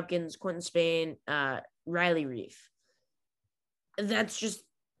 Trey Hopkins, Quentin Spain, Riley Reif. That's just,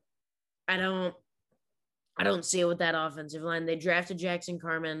 I don't see it with that offensive line. They drafted Jackson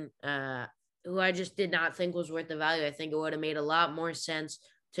Carman, who I just did not think was worth the value. I think it would have made a lot more sense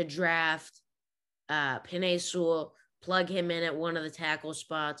to draft Penei Sewell, plug him in at one of the tackle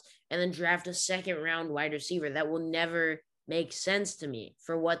spots, and then draft a second-round wide receiver. That will never make sense to me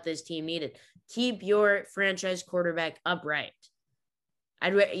for what this team needed. Keep your franchise quarterback upright.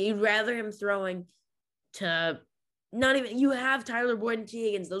 You'd rather him throwing to not even, you have Tyler Boyd and T.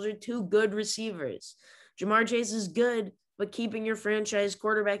 Higgins. Those are two good receivers. Jamar Chase is good, but keeping your franchise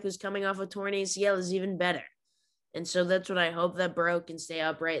quarterback who's coming off a torn ACL is even better. And so that's what I hope, that Burrow can stay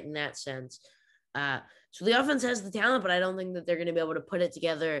upright in that sense. So the offense has the talent, but I don't think that they're going to be able to put it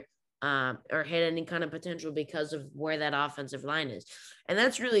together or hit any kind of potential because of where that offensive line is. And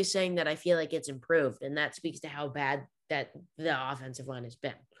that's really saying that I feel like it's improved, and that speaks to how bad that the offensive line has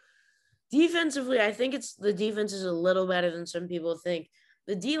been. Defensively, I think the defense is a little better than some people think.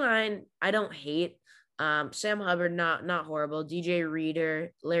 The D-line, I don't hate. Sam Hubbard, not horrible. DJ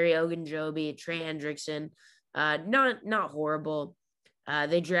Reader, Larry Ogunjobi, Trey Hendrickson, not horrible.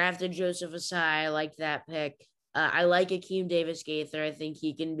 They drafted Joseph Asai. I like that pick. I like Akeem Davis-Gaither. I think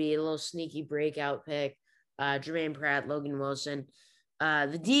he can be a little sneaky breakout pick. Jermaine Pratt, Logan Wilson.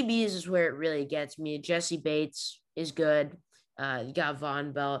 The DBs is where it really gets me. Jesse Bates is good. You got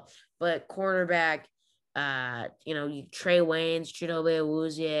Von Bell. But cornerback, Trey Waynes, Chidobe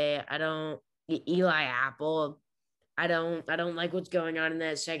Awuzie, Eli Apple. I don't like what's going on in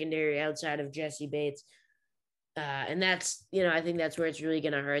that secondary outside of Jesse Bates. And that's, I think that's where it's really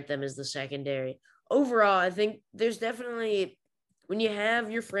going to hurt them, is the secondary. Overall, I think there's definitely, when you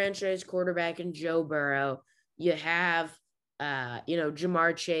have your franchise quarterback in Joe Burrow, you have,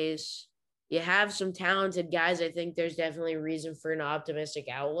 Jamar Chase, you have some talented guys. I think there's definitely reason for an optimistic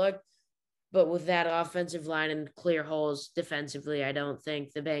outlook. But with that offensive line and clear holes defensively, I don't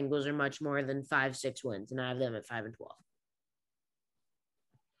think the Bengals are much more than 5-6 wins, and I have them at 5-12.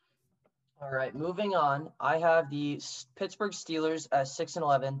 All right, moving on. I have the Pittsburgh Steelers at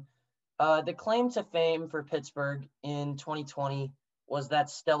 6-11. The claim to fame for Pittsburgh in 2020 was that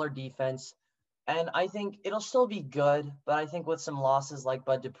stellar defense. And I think it'll still be good, but I think with some losses like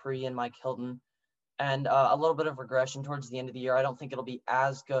Bud Dupree and Mike Hilton and a little bit of regression towards the end of the year, I don't think it'll be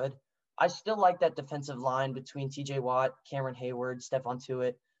as good. I still like that defensive line between TJ Watt, Cameron Hayward, Stephon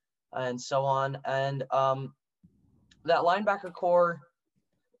Tuitt, and so on. And that linebacker core,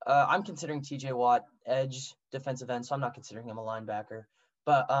 I'm considering TJ Watt edge defensive end, so I'm not considering him a linebacker.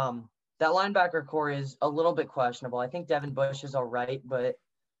 But that linebacker core is a little bit questionable. I think Devin Bush is all right, but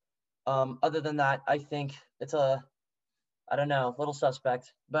other than that, I think it's a little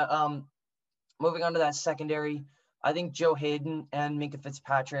suspect. But moving on to that secondary, I think Joe Hayden and Minkah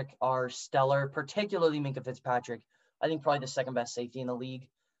Fitzpatrick are stellar, particularly Minkah Fitzpatrick. I think probably the second best safety in the league.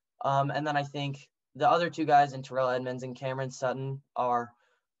 And then I think the other two guys in Terrell Edmonds and Cameron Sutton are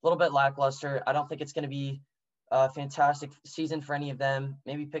a little bit lackluster. I don't think it's going to be a fantastic season for any of them.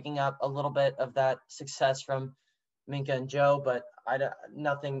 Maybe picking up a little bit of that success from Minkah and Joe, but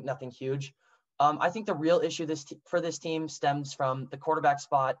nothing huge. I think the real issue for this team stems from the quarterback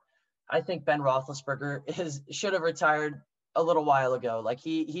spot. I think Ben Roethlisberger should have retired a little while ago. Like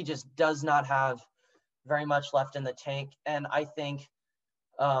he just does not have very much left in the tank, and I think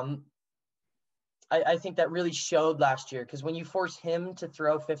I think that really showed last year, because when you force him to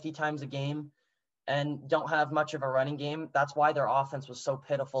throw 50 times a game and don't have much of a running game, that's why their offense was so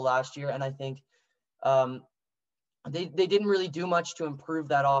pitiful last year. And I think they didn't really do much to improve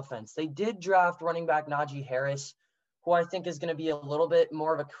that offense. They did draft running back Najee Harris, who I think is going to be a little bit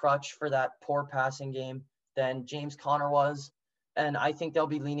more of a crutch for that poor passing game than James Conner was. And I think they'll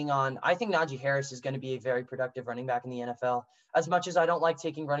be leaning on – I think Najee Harris is going to be a very productive running back in the NFL. As much as I don't like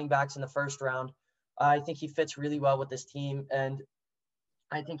taking running backs in the first round, I think he fits really well with this team, and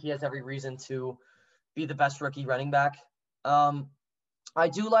I think he has every reason to be the best rookie running back. I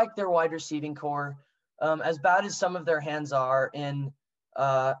do like their wide receiving core. As bad as some of their hands are in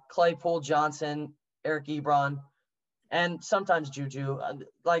Claypool, Johnson, Eric Ebron, and sometimes Juju,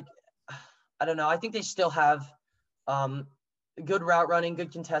 I don't know. I think they still have good route running,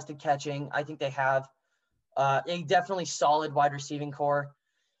 good contested catching. I think they have a definitely solid wide receiving core.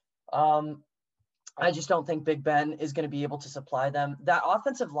 I just don't think Big Ben is going to be able to supply them. That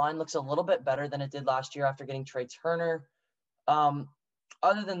offensive line looks a little bit better than it did last year after getting Trey Turner.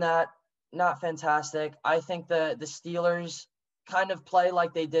 Other than that, not fantastic. I think the Steelers kind of play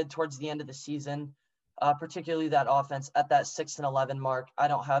like they did towards the end of the season, particularly that offense at that 6-11 mark. I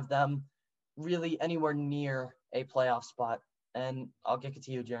don't have them really anywhere near a playoff spot. And I'll kick it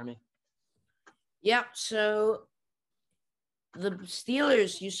to you, Jeremy. Yeah, so the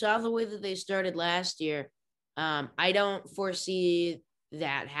Steelers, you saw the way that they started last year. I don't foresee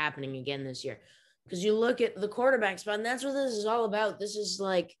that happening again this year. Because you look at the quarterback spot, and that's what this is all about. This is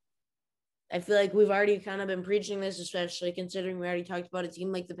like, I feel like we've already kind of been preaching this, especially considering we already talked about a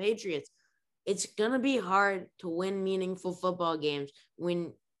team like the Patriots. It's going to be hard to win meaningful football games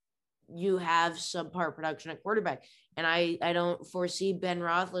when you have subpar production at quarterback. And I don't foresee Ben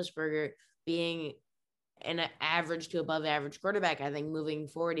Roethlisberger being an average to above average quarterback. I think moving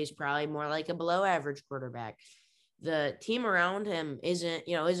forward, he's probably more like a below average quarterback. The team around him isn't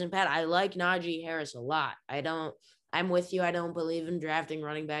bad. I like Najee Harris a lot. I'm with you. I don't believe in drafting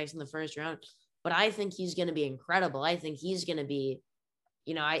running backs in the first round, but I think he's going to be incredible. I think he's going to be,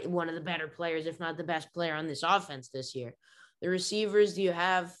 one of the better players, if not the best player on this offense this year. The receivers you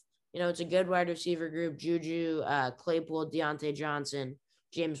have, it's a good wide receiver group: Juju, Claypool, Deontay Johnson,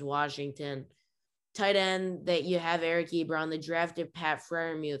 James Washington. Tight end that you have Eric Ebron. They drafted Pat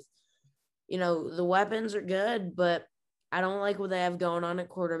Freiermuth. The weapons are good, but I don't like what they have going on at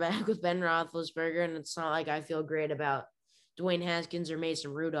quarterback with Ben Roethlisberger, and it's not like I feel great about Dwayne Haskins or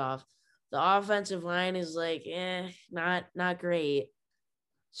Mason Rudolph. The offensive line is not great.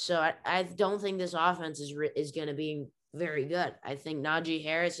 So I don't think this offense is going to be very good. I think Najee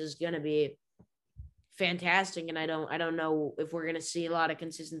Harris is going to be fantastic, and I don't know if we're going to see a lot of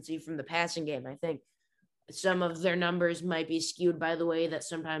consistency from the passing game. I think some of their numbers might be skewed by the way that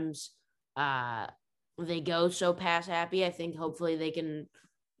sometimes they go so pass happy. I think hopefully they can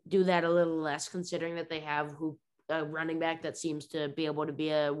do that a little less, considering that they have a running back that seems to be able to be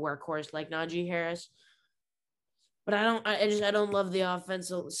a workhorse like Najee Harris. But I don't love the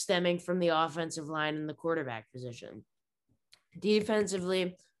offense stemming from the offensive line and the quarterback position.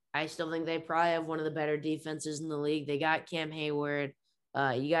 Defensively, I still think they probably have one of the better defenses in the league. They got Cam Hayward.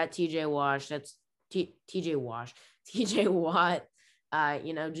 You got TJ Watt.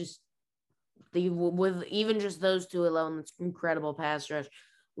 With even just those two alone, that's incredible pass rush.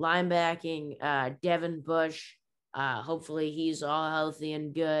 Linebacking, Devin Bush. Hopefully he's all healthy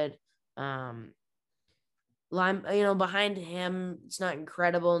and good. Behind him, it's not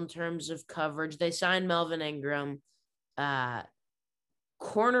incredible in terms of coverage. They signed Melvin Ingram.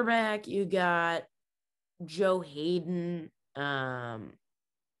 Cornerback, you got Joe Hayden,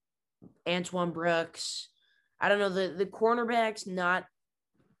 Antoine Brooks. I don't know, the cornerback's not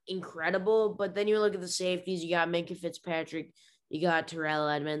incredible, but then you look at the safeties. You got Minkah Fitzpatrick, you got Terrell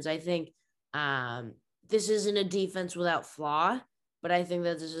Edmonds. I think this isn't a defense without flaw, but I think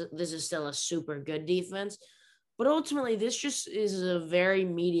that this is still a super good defense. But ultimately, this just is a very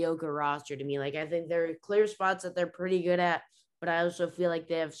mediocre roster to me. Like, I think there are clear spots that they're pretty good at, but I also feel like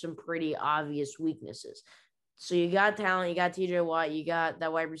they have some pretty obvious weaknesses. So you got talent, you got TJ Watt, you got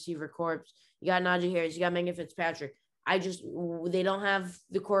that wide receiver corps, you got Najee Harris, you got Minkah Fitzpatrick. They don't have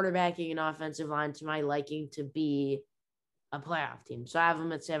the quarterbacking and offensive line to my liking to be a playoff team. So I have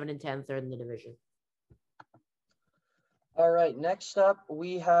them at 7-10, third in the division. All right, next up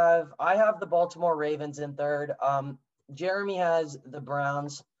I have the Baltimore Ravens in third. Jeremy has the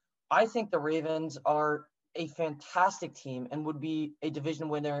Browns. I think the Ravens are a fantastic team and would be a division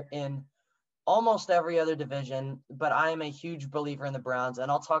winner in almost every other division, but I am a huge believer in the Browns,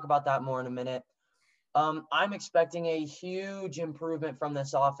 and I'll talk about that more in a minute. I'm expecting a huge improvement from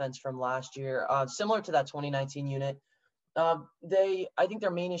this offense from last year, similar to that 2019 unit. I think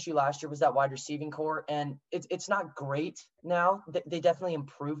their main issue last year was that wide receiving core, and it's not great now. They definitely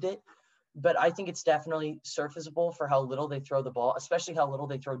improved it, but I think it's definitely surfaceable for how little they throw the ball, especially how little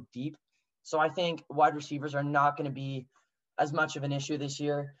they throw deep. So I think wide receivers are not going to be as much of an issue this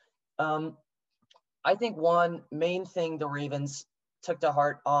year. I think one main thing the Ravens took to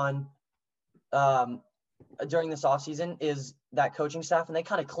heart on during this offseason is that coaching staff, and they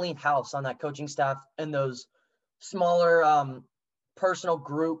kind of cleaned house on that coaching staff and those smaller personal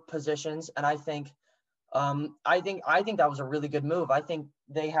group positions. And I think that was a really good move. I think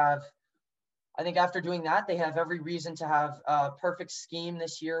after doing that, they have every reason to have a perfect scheme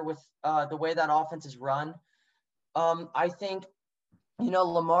this year with the way that offense is run. I think,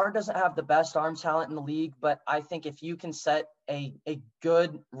 Lamar doesn't have the best arm talent in the league, but I think if you can set a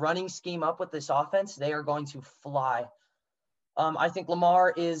good running scheme up with this offense, they are going to fly. I think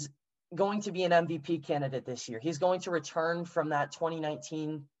Lamar is going to be an MVP candidate this year. He's going to return from that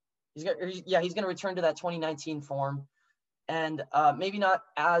 2019. He's going to return to that 2019 form, and maybe not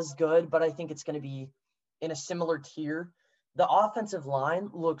as good, but I think it's going to be in a similar tier. The offensive line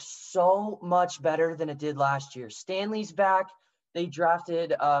looks so much better than it did last year. Stanley's back. They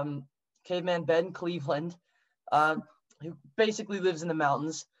drafted Caveman Ben Cleveland, who basically lives in the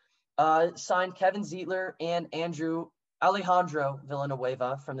mountains, signed Kevin Zeitler and Alejandro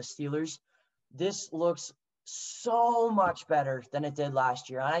Villanueva from the Steelers. This looks so much better than it did last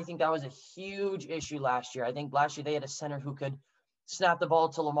year. And I think that was a huge issue last year. I think last year they had a center who could snap the ball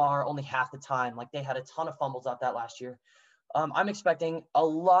to Lamar only half the time. Like, they had a ton of fumbles out that last year. I'm expecting a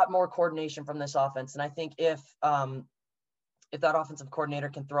lot more coordination from this offense. And I think if that offensive coordinator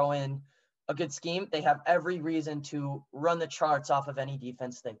can throw in a good scheme, they have every reason to run the charts off of any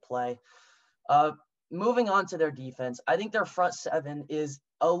defense they play. Moving on to their defense, I think their front seven is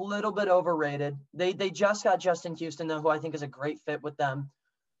a little bit overrated. They just got Justin Houston, though, who I think is a great fit with them.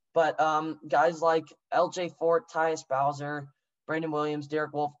 But guys like L.J. Fort, Tyus Bowser, Brandon Williams,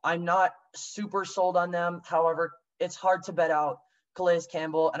 Derek Wolfe, I'm not super sold on them. However, it's hard to bet out Calais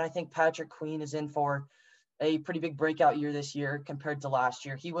Campbell, and I think Patrick Queen is in for a pretty big breakout year this year compared to last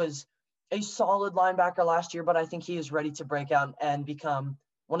year. He was a solid linebacker last year, but I think he is ready to break out and become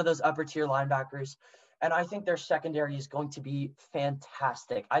one of those upper tier linebackers. And I think their secondary is going to be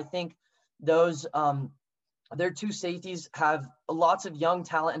fantastic. I think those their two safeties have lots of young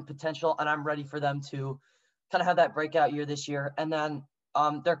talent and potential, and I'm ready for them to kind of have that breakout year this year. And then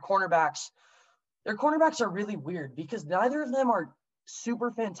their cornerbacks are really weird because neither of them are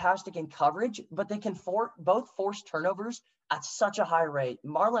super fantastic in coverage, but they can both force turnovers at such a high rate.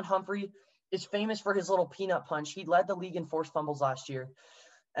 Marlon Humphrey is famous for his little peanut punch. He led the league in forced fumbles last year,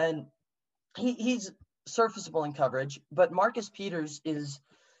 and he's surfaceable in coverage. But Marcus Peters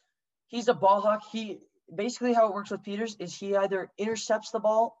he's a ball hawk. Basically how it works with Peters is he either intercepts the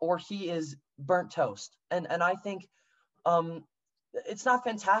ball or he is burnt toast. And I think it's not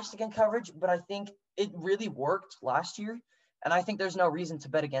fantastic in coverage, but I think it really worked last year. And I think there's no reason to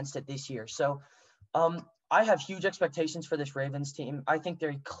bet against it this year. So I have huge expectations for this Ravens team. I think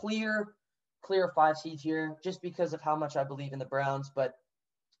they're clear 5 seed here just because of how much I believe in the Browns. But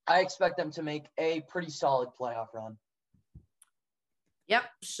I expect them to make a pretty solid playoff run. Yep.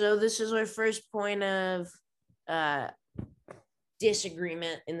 So this is our first point of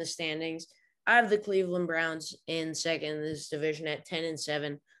disagreement in the standings. I have the Cleveland Browns in second in this division at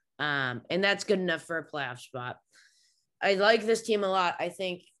 10-7. And that's good enough for a playoff spot. I like this team a lot. I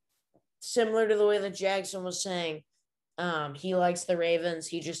think similar to the way that Jackson was saying, he likes the Ravens.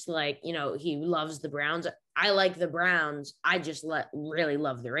 He just he loves the Browns. I like the Browns. I just really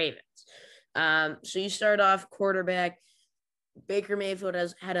love the Ravens. So you start off quarterback. Baker Mayfield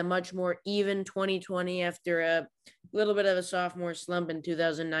has had a much more even 2020 after a little bit of a sophomore slump in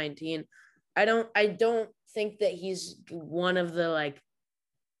 2019. I don't think that he's one of the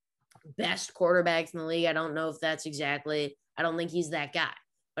best quarterbacks in the league. I don't know if that's I don't think he's that guy,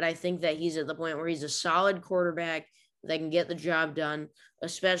 but I think that he's at the point where he's a solid quarterback that can get the job done,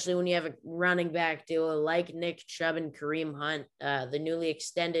 especially when you have a running back duo like Nick Chubb and Kareem Hunt, the newly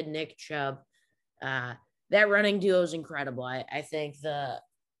extended Nick Chubb. That running duo is incredible. I think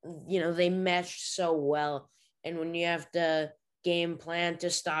they mesh so well. And when you have to game plan to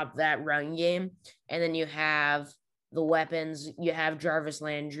stop that run game, and then you have the weapons, you have Jarvis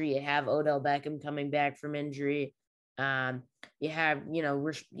Landry, you have Odell Beckham coming back from injury. You have,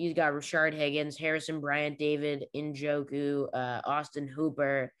 you got Rashard Higgins, Harrison Bryant, David Njoku, Austin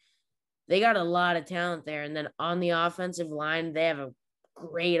Hooper. They got a lot of talent there. And then on the offensive line, they have a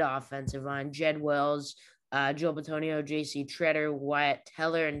great offensive line. Jed Wells, Joe Bitonio, J.C. Treader, Wyatt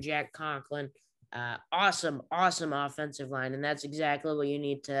Teller, and Jack Conklin. Awesome offensive line. And that's exactly what you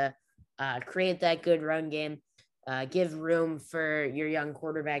need to create that good run game. Give room for your young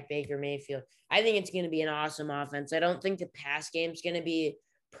quarterback, Baker Mayfield. I think it's going to be an awesome offense. I don't think the pass game is going to be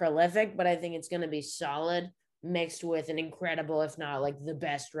prolific, but I think it's going to be solid. mixed with an incredible, if not like the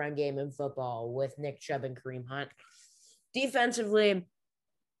best run game in football with Nick Chubb and Kareem Hunt. Defensively,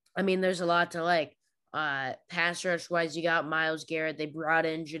 I mean, there's a lot to like. Pass rush wise, you got Myles Garrett. They brought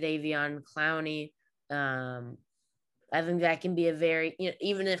in Jadeveon Clowney. I think that can be a very,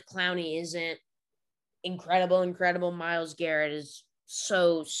 even if Clowney isn't incredible, Myles Garrett is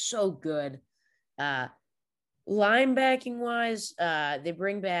so good. Linebacking wise, they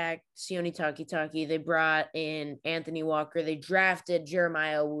bring back Sione Takitaki. They brought in Anthony Walker. They drafted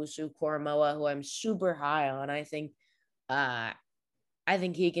Jeremiah Owusu-Koramoah, who I'm super high on. I think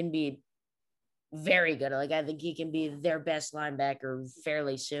he can be very good. Like, I think he can be their best linebacker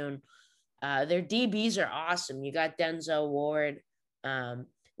fairly soon. Their DBs are awesome. You got Denzel Ward.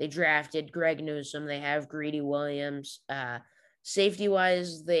 They drafted Greg Newsome. They have Greedy Williams. Safety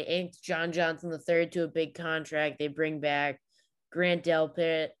wise, they inked John Johnson III to a big contract. They bring back Grant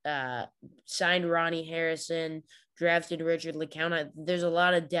Delpit, signed Ronnie Harrison, drafted Richard LeCount. There's a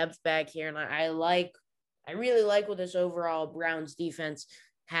lot of depth back here, and I really like what this overall Browns defense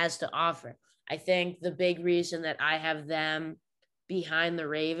has to offer. I think the big reason that I have them behind the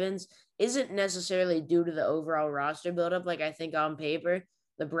Ravens isn't necessarily due to the overall roster buildup. Like, I think on paper,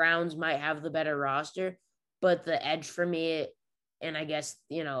 the Browns might have the better roster, but the edge for me, and I guess,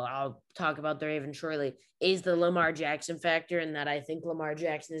 I'll talk about the Ravens shortly, is the Lamar Jackson factor, and that I think Lamar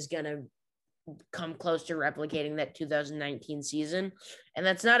Jackson is going to come close to replicating that 2019 season. And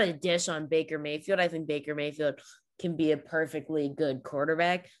that's not a diss on Baker Mayfield. I think Baker Mayfield can be a perfectly good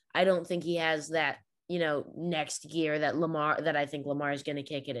quarterback. I don't think he has that, next gear that I think Lamar is going to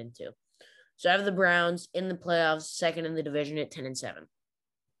kick it into. So I have the Browns in the playoffs, second in the division at 10-7.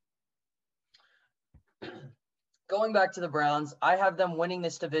 Going back to the Browns, I have them winning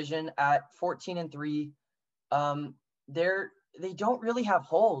this division at 14-3. They don't really have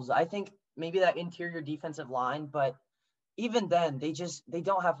holes. I think maybe that interior defensive line, but even then, they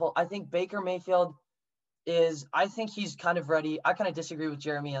don't have holes. I think Baker Mayfield I think he's kind of ready. I kind of disagree with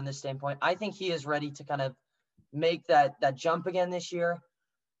Jeremy on this standpoint. I think he is ready to kind of make that jump again this year.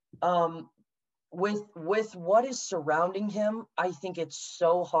 With what is surrounding him, I think it's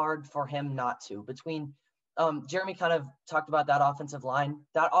so hard for him not to. Between Jeremy kind of talked about that offensive line.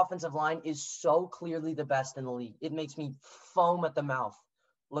 That offensive line is so clearly the best in the league. It makes me foam at the mouth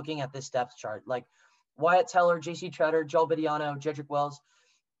looking at this depth chart. Like Wyatt Teller, J.C. Treader, Joe Bidiano, Jedrick Wells,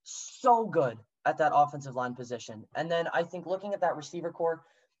 so good at that offensive line position. And then I think looking at that receiver core,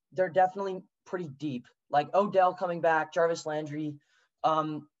 they're definitely pretty deep. Like Odell coming back, Jarvis Landry,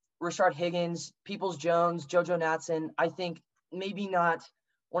 Rashard Higgins, Peoples-Jones, JoJo Natson. I think maybe not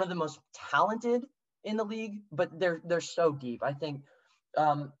one of the most talented in the league, but they're so deep. I think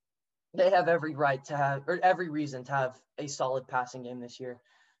they have every right to have, or every reason to have, a solid passing game this year.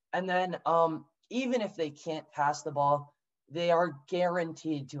 And then even if they can't pass the ball, they are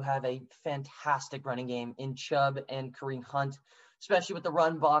guaranteed to have a fantastic running game in Chubb and Kareem Hunt, especially with the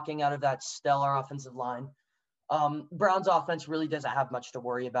run blocking out of that stellar offensive line. Browns offense really doesn't have much to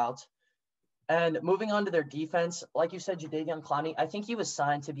worry about. And moving on to their defense, like you said, Jadeveon Clowney, I think he was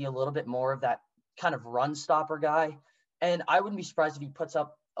signed to be a little bit more of that kind of run stopper guy. And I wouldn't be surprised if he puts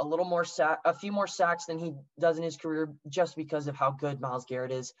up a few more sacks than he does in his career, just because of how good Myles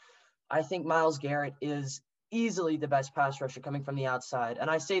Garrett is. I think Myles Garrett is easily the best pass rusher coming from the outside. And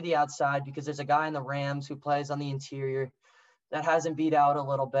I say the outside because there's a guy in the Rams who plays on the interior that hasn't beat out a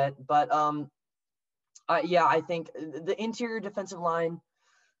little bit. But I think the interior defensive line,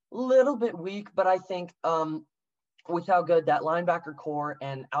 a little bit weak, but I think with how good that linebacker core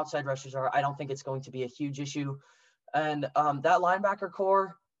and outside rushers are, I don't think it's going to be a huge issue. And that linebacker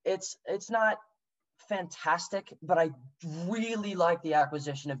core, it's not fantastic, but I really like the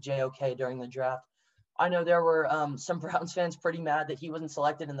acquisition of JOK during the draft. I know there were some Browns fans pretty mad that he wasn't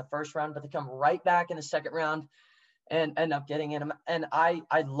selected in the first round, but they come right back in the second round and end up getting him. And I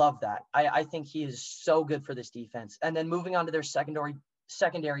love that. I think he is so good for this defense. And then moving on to their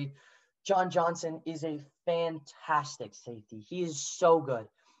secondary, John Johnson is a fantastic safety. He is so good.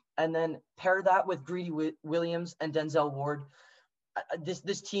 And then pair that with Greedy Williams and Denzel Ward.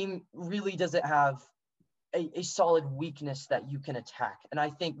 This team really doesn't have a solid weakness that you can attack. And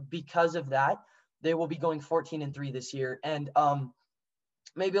I think because of that, they will be going 14-3 this year. And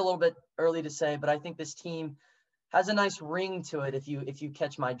maybe a little bit early to say, but I think this team has a nice ring to it if you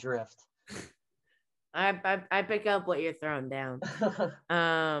catch my drift. I pick up what you're throwing down.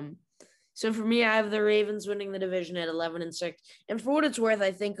 So for me, I have the Ravens winning the division at 11-6. And for what it's worth,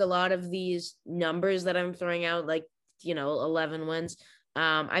 I think a lot of these numbers that I'm throwing out, like, 11 wins,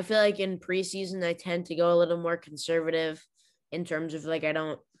 I feel like in preseason, I tend to go a little more conservative in terms of, like, I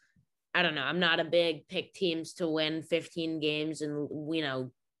don't I don't know. I'm not a big pick teams to win 15 games and,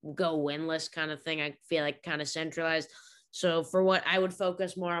 go winless kind of thing. I feel like kind of centralized. So for what I would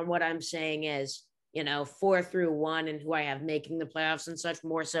focus more on what I'm saying is, 4-1 and who I have making the playoffs and such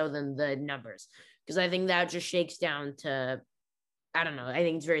more so than the numbers. Because I think that just shakes down to, I don't know. I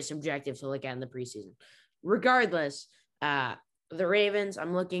think it's very subjective to look at in the preseason. Regardless, the Ravens,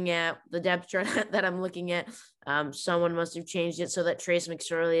 I'm looking at the depth chart that I'm looking at. Someone must have changed it so that Trace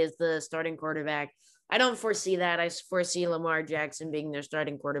McSorley is the starting quarterback. I don't foresee that. I foresee Lamar Jackson being their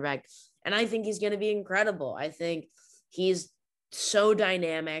starting quarterback. And I think he's going to be incredible. I think he's so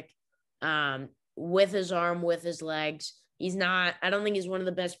dynamic with his arm, with his legs. I don't think he's one of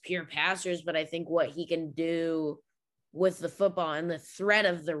the best pure passers, but I think what he can do with the football and the threat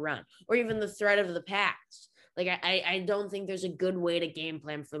of the run or even the threat of the pass. Like, I don't think there's a good way to game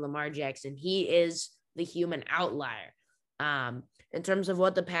plan for Lamar Jackson. He is the human outlier. In terms of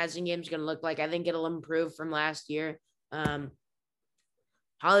what the passing game is going to look like, I think it'll improve from last year.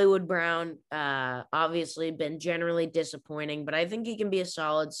 Hollywood Brown, obviously been generally disappointing, but I think he can be a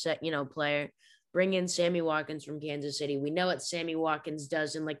solid player. Bring in Sammy Watkins from Kansas City. We know what Sammy Watkins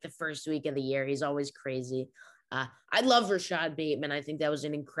does in like the first week of the year. He's always crazy. I love Rashad Bateman. I think that was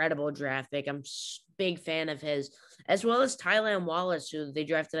an incredible draft pick. I'm a big fan of his, as well as Tylan Wallace, who they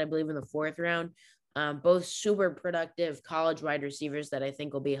drafted, I believe, in the 4th round. Both super productive college wide receivers that I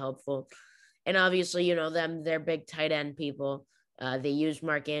think will be helpful. And obviously, they're big tight end people. They use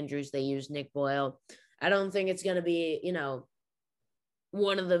Mark Andrews. They use Nick Boyle. I don't think it's going to be,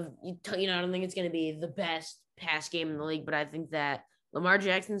 one of the, I don't think it's going to be the best pass game in the league, but I think that Lamar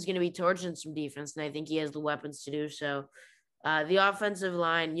Jackson's going to be torching some defense, and I think he has the weapons to do so. The offensive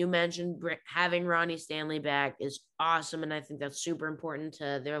line, you mentioned having Ronnie Stanley back is awesome, and I think that's super important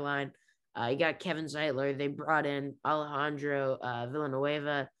to their line. You got Kevin Zeitler. They brought in Alejandro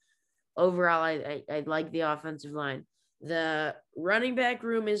Villanueva. Overall, I like the offensive line. The running back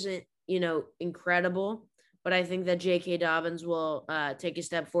room isn't, incredible, but I think that J.K. Dobbins will take a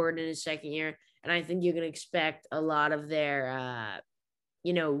step forward in his second year, and I think you can expect a lot of their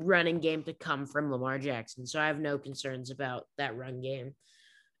running game to come from Lamar Jackson. So I have no concerns about that run game.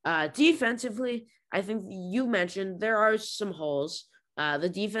 Defensively, I think you mentioned there are some holes.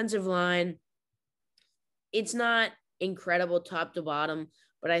 The defensive line, it's not incredible top to bottom,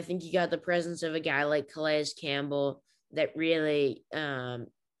 but I think you got the presence of a guy like Calais Campbell that really,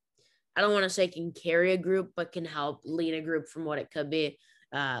 I don't want to say can carry a group, but can help lead a group from what it could be.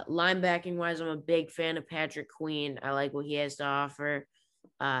 Linebacking wise, I'm a big fan of Patrick Queen. I like what he has to offer.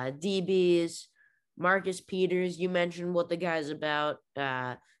 DBs, Marcus Peters, you mentioned what the guy's about.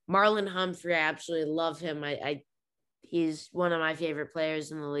 Marlon Humphrey, I absolutely love him. He's one of my favorite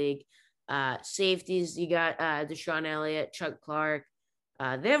players in the league. Safeties, you got Deshaun Elliott, Chuck Clark.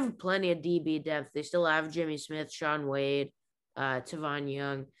 They have plenty of DB depth. They still have Jimmy Smith, Sean Wade, Tavon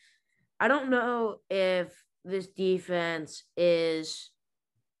Young. I don't know if this defense is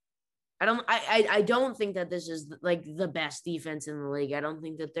I don't think that this is like the best defense in the league. I don't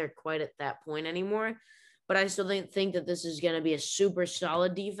think that they're quite at that point anymore, but I still think that this is going to be a super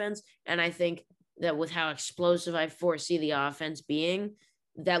solid defense. And I think that with how explosive I foresee the offense being,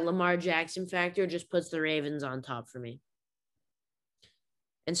 that Lamar Jackson factor just puts the Ravens on top for me.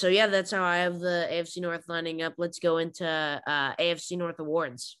 And so, yeah, that's how I have the AFC North lining up. Let's go into AFC North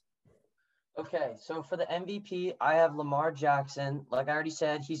awards. Okay, so for the MVP, I have Lamar Jackson. Like I already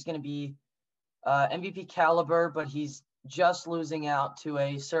said, he's going to be MVP caliber, but he's just losing out to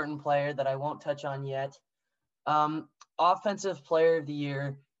a certain player that I won't touch on yet. Offensive Player of the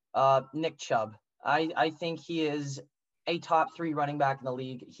Year, Nick Chubb. I think he is a top 3 running back in the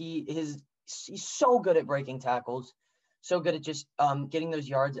league. He's so good at breaking tackles, so good at just getting those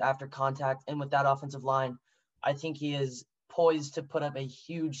yards after contact. And with that offensive line, I think he is poised to put up a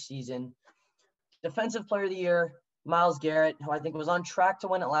huge season. Defensive Player of the Year, Myles Garrett, who I think was on track to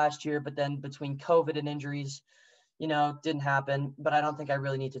win it last year, but then between COVID and injuries, didn't happen. But I don't think I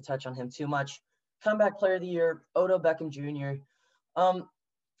really need to touch on him too much. Comeback Player of the Year, Odell Beckham Jr.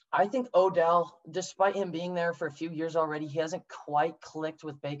 I think Odell, despite him being there for a few years already, he hasn't quite clicked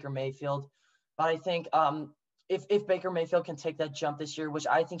with Baker Mayfield. But I think if Baker Mayfield can take that jump this year, which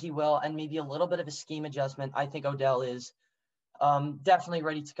I think he will, and maybe a little bit of a scheme adjustment, I think Odell is definitely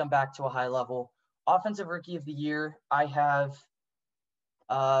ready to come back to a high level. Offensive Rookie of the Year, I have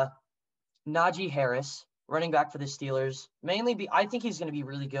Najee Harris, running back for the Steelers. I think he's going to be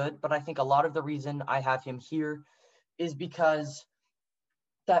really good, but I think a lot of the reason I have him here is because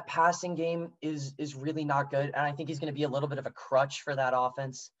that passing game is really not good, and I think he's going to be a little bit of a crutch for that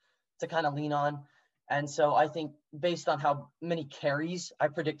offense to kind of lean on. And so I think based on how many carries I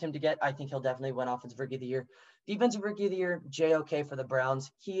predict him to get, I think he'll definitely win Offensive Rookie of the Year. Defensive Rookie of the Year, JOK for the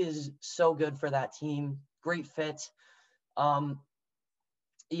Browns. He is so good for that team. Great fit.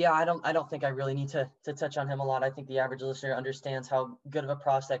 Yeah, I don't think I really need to touch on him a lot. I think the average listener understands how good of a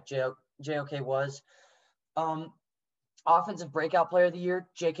prospect JOK was. Offensive Breakout Player of the Year,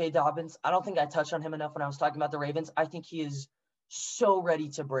 J.K. Dobbins. I don't think I touched on him enough when I was talking about the Ravens. I think he is so ready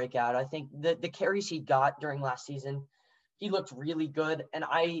to break out. I think the carries he got during last season, he looked really good. And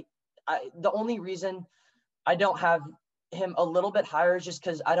I the only reason I don't have him a little bit higher is just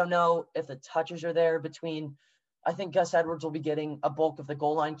because I don't know if the touches are there between. I think Gus Edwards will be getting a bulk of the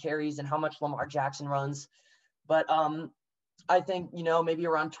goal line carries and how much Lamar Jackson runs. But I think, maybe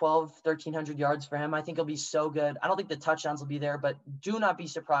around 1,300 yards for him. I think he'll be so good. I don't think the touchdowns will be there, but do not be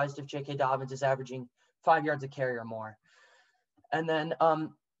surprised if J.K. Dobbins is averaging 5 yards a carry or more. And then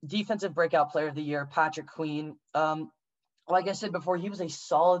Defensive Breakout Player of the Year, Patrick Queen. Like I said before, he was a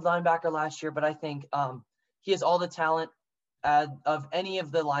solid linebacker last year, but I think he has all the talent of any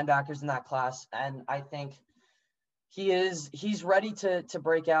of the linebackers in that class. And I think he's ready to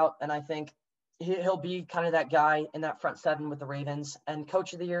break out. And I think he'll be kind of that guy in that front seven with the Ravens. And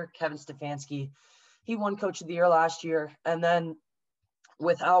Coach of the Year, Kevin Stefanski. He won Coach of the Year last year. And then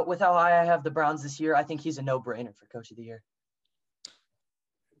with how high I have the Browns this year, I think he's a no-brainer for Coach of the Year.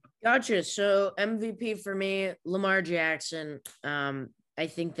 Gotcha. So MVP for me, Lamar Jackson. I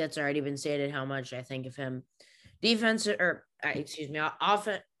think that's already been stated how much I think of him. Offensive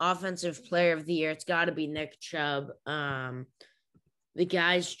Player of the Year. It's got to be Nick Chubb. The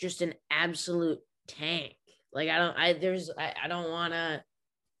guy's just an absolute tank. Like I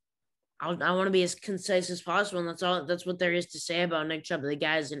want to be as concise as possible, and that's what there is to say about Nick Chubb. The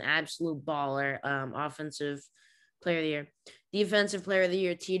guy's an absolute baller. Offensive Player of the Year. Defensive Player of the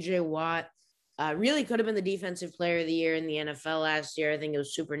Year, TJ Watt. Really could have been the Defensive Player of the Year in the NFL last year. I think it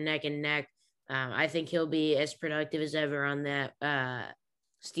was super neck and neck. I think he'll be as productive as ever on that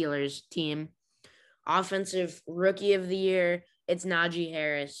Steelers team. Offensive Rookie of the Year, it's Najee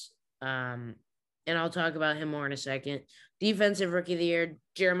Harris. And I'll talk about him more in a second. Defensive Rookie of the Year,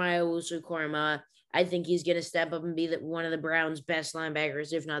 Jeremiah Owusu-Koramoah. I think he's going to step up and be one of the Browns' best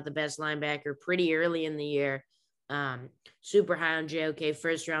linebackers, if not the best linebacker, pretty early in the year. Super high on JOK,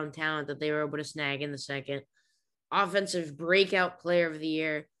 first-round talent that they were able to snag in the second. Offensive Breakout Player of the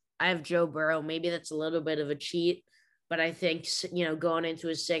Year, I have Joe Burrow. Maybe that's a little bit of a cheat, but I think, going into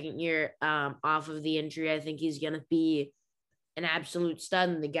his second year off of the injury, I think he's going to be an absolute stud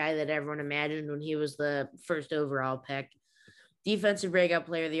and the guy that everyone imagined when he was the first overall pick. Defensive Breakout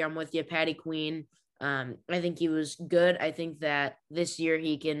Player of the Year, I'm with you, Patty Queen. I think he was good. I think that this year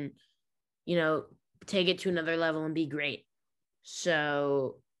he can, take it to another level and be great.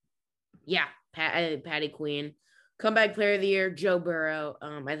 So, yeah, Patty Queen. Comeback Player of the Year, Joe Burrow.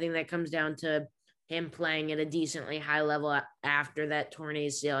 I think that comes down to him playing at a decently high level after that torn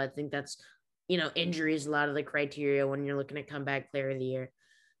ACL. I think that's, injury is a lot of the criteria when you're looking at Comeback Player of the Year.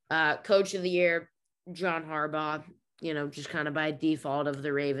 Coach of the Year, John Harbaugh, just kind of by default of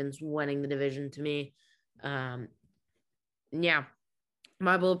the Ravens winning the division to me. Yeah.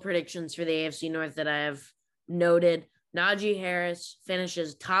 My bold predictions for the AFC North that I have noted: Najee Harris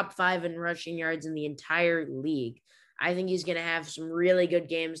finishes top 5 in rushing yards in the entire league. I think he's going to have some really good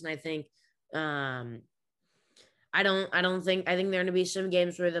games, and I think I think there are going to be some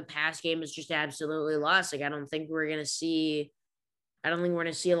games where the pass game is just absolutely lost. Like I don't think we're going to see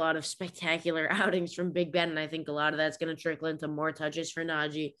a lot of spectacular outings from Big Ben, and I think a lot of that's going to trickle into more touches for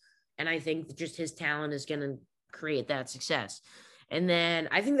Najee, and I think just his talent is going to create that success. And then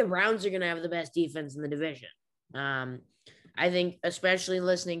I think the Browns are going to have the best defense in the division. I think, especially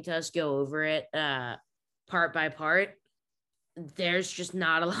listening to us go over it part by part, there's just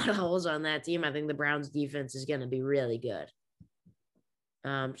not a lot of holes on that team. I think the Browns defense is going to be really good.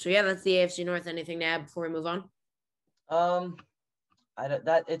 So yeah, that's the AFC North. Anything to add before we move on?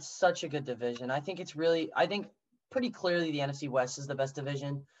 It's such a good division. I think pretty clearly the NFC West is the best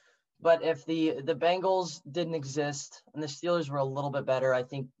division. But if the Bengals didn't exist and the Steelers were a little bit better, I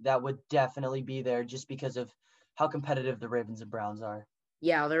think that would definitely be there just because of how competitive the Ravens and Browns are.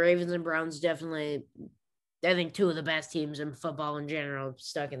 Yeah, the Ravens and Browns definitely, I think, two of the best teams in football in general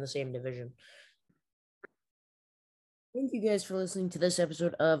stuck in the same division. Thank you guys for listening to this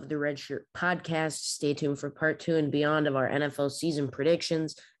episode of the Red Shirt Podcast. Stay tuned for part 2 and beyond of our NFL season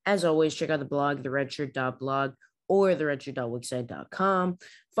predictions. As always, check out the blog, theredshirt.blog, or theredshirt.wixsite.com.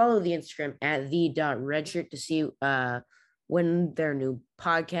 Follow the Instagram at the.redshirt to see when there are new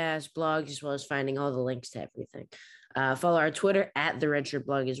podcasts, blogs, as well as finding all the links to everything. Follow our Twitter at the Redshirt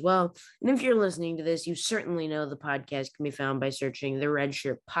Blog as well. And if you're listening to this, you certainly know the podcast can be found by searching the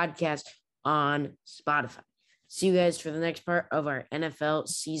Redshirt Podcast on Spotify. See you guys for the next part of our NFL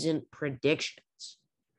season prediction.